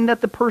 nothing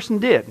that the person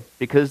did,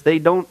 because they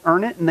don't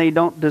earn it and they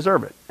don't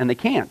deserve it, and they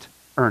can't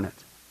earn it,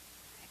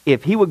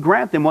 if he would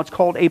grant them what's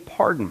called a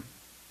pardon,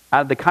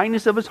 out of the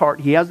kindness of his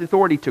heart, he has the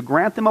authority to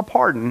grant them a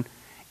pardon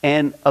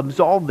and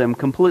absolve them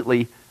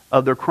completely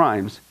of their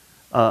crimes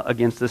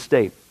against the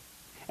state.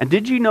 And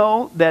did you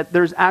know that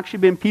there's actually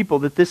been people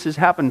that this has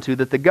happened to,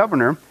 that the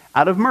governor,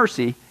 out of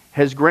mercy,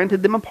 has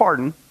granted them a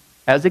pardon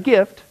as a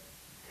gift,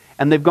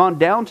 and they've gone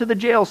down to the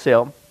jail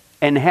cell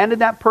and handed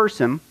that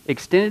person,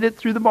 extended it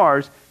through the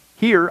bars,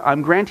 here,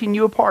 I'm granting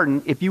you a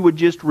pardon. If you would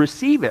just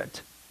receive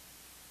it,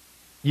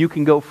 you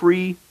can go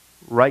free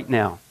right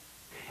now.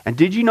 And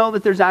did you know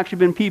that there's actually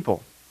been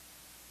people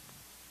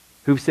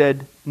who've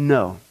said,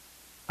 no,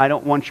 I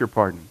don't want your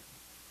pardon.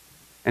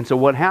 And so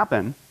what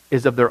happened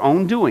is, of their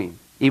own doing,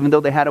 even though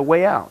they had a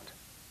way out,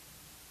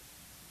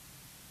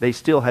 they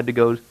still had to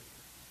go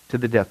to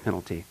the death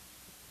penalty.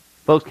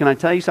 Folks, can I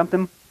tell you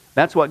something?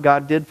 That's what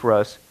God did for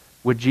us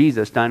with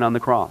Jesus dying on the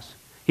cross.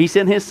 He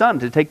sent His Son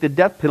to take the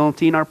death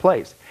penalty in our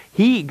place.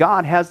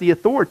 God, has the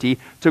authority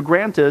to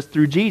grant us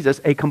through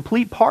Jesus a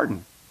complete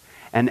pardon.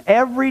 And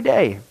every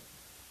day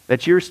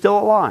that you're still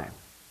alive,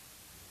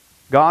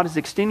 God is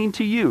extending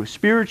to you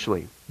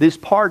spiritually this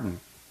pardon.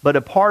 But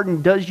a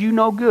pardon does you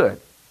no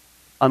good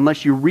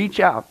unless you reach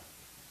out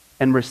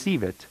and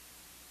receive it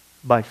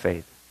by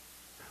faith.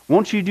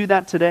 Won't you do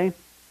that today?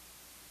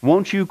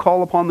 Won't you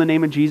call upon the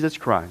name of Jesus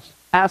Christ?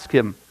 Ask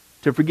Him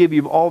to forgive you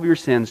of all of your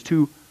sins,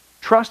 to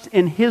trust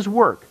in His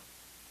work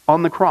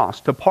on the cross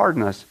to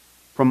pardon us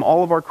from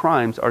all of our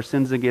crimes, our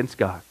sins against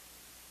God.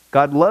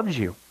 God loves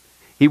you.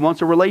 He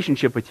wants a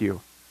relationship with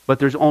you. But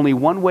there's only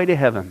one way to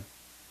heaven.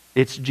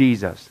 It's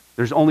Jesus.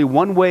 There's only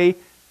one way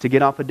to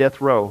get off a death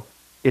row.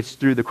 It's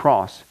through the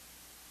cross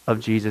of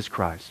Jesus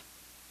Christ.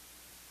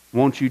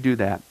 Won't you do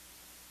that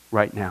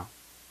right now?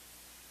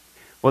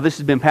 Well, this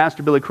has been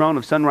Pastor Billy Crone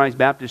of Sunrise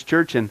Baptist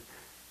Church and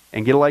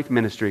Get a Life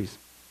Ministries.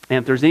 And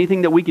if there's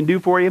anything that we can do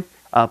for you,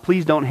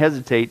 please don't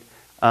hesitate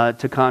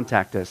to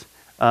contact us.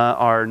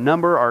 Our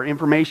number, our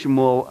information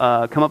will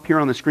come up here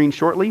on the screen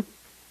shortly.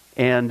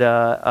 And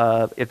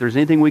if there's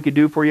anything we could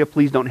do for you,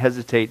 please don't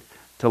hesitate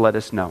to let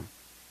us know.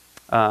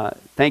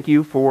 Thank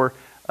you for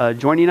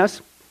joining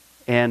us.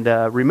 And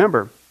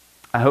remember,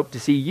 I hope to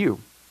see you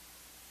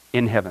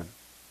in heaven.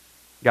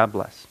 God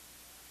bless.